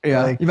instantly.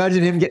 Yeah. Like,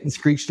 imagine him getting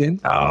screeched in.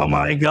 Oh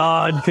my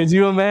God. Could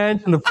you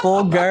imagine the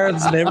full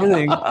guards and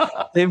everything?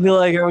 They'd be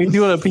like, are we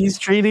doing a peace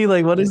treaty?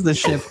 Like, what is this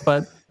shit?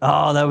 But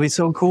that would be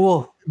so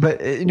cool.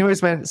 But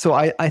anyways, man, so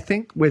I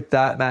think with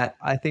that, Matt,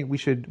 I think we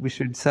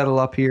should settle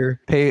up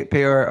here, pay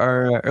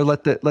our or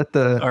let the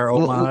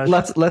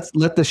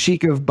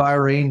Sheik of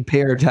Bahrain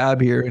pay our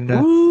tab here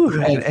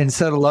and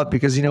settle up,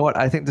 because you know what,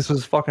 I think this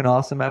was a fucking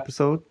awesome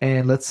episode,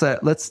 and let's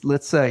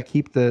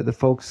keep the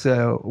folks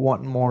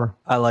wanting more.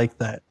 I like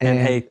that. And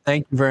hey,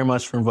 thank you very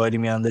much for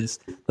inviting me on this.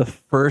 The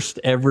first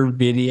ever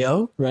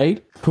video,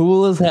 right?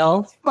 Cool as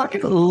hell.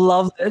 Fucking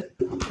loved it.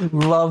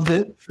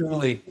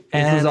 Truly.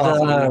 And this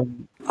was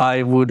awesome.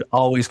 I would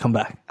always come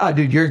back.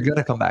 Dude, you're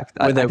gonna come back.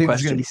 I think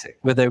it's gonna be sick.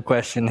 Without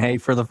question. Hey,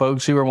 for the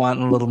folks who are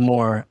wanting a little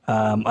more,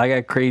 I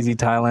got crazy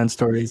Thailand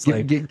stories.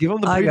 Give them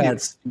the preview. I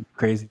got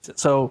crazy.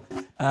 So,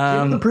 give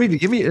them the preview.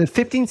 Give me a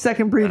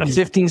 15-second preview. A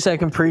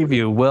 15-second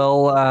preview.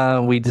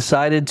 Well, we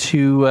decided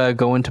to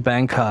go into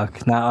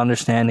Bangkok, not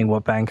understanding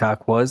what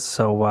Bangkok was.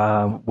 So,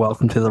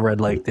 welcome to the Red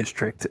Lake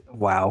District.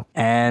 Wow.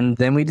 And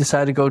then we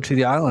decided to go to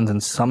the islands,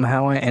 and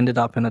somehow I ended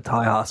up in a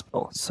Thai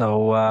hospital.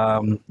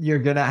 So, you're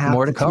gonna have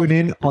more to tune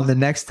in on the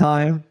next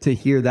time to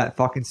hear that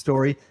fucking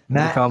story.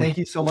 Matt, thank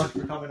you so much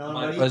for coming on,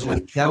 buddy. Pleasure.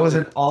 That was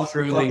an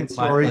awesome fucking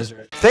story.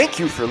 Thank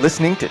you for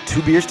listening to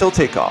Two Beers Till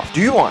Takeoff.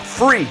 Do you want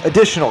free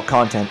additional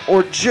content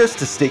or just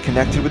to stay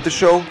connected with the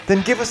show?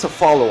 Then give us a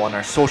follow on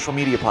our social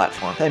media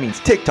platform. That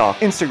means TikTok,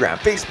 Instagram,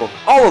 Facebook,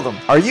 all of them.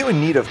 Are you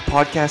in need of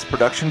podcast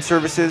production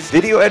services,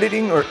 video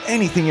editing, or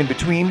anything in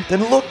between?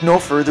 Then look no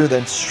further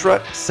than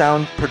Strut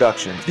Sound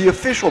Productions, the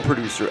official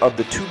producer of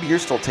the Two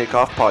Beers Till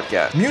Takeoff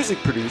podcast. Music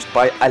produced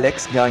by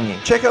Alex Gagne.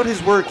 Check out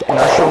his work in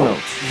our show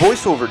notes.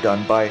 Voiceover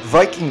done by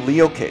Viking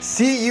Leo K.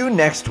 See you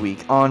next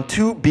week on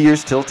Two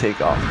Beers Till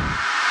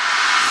Takeoff.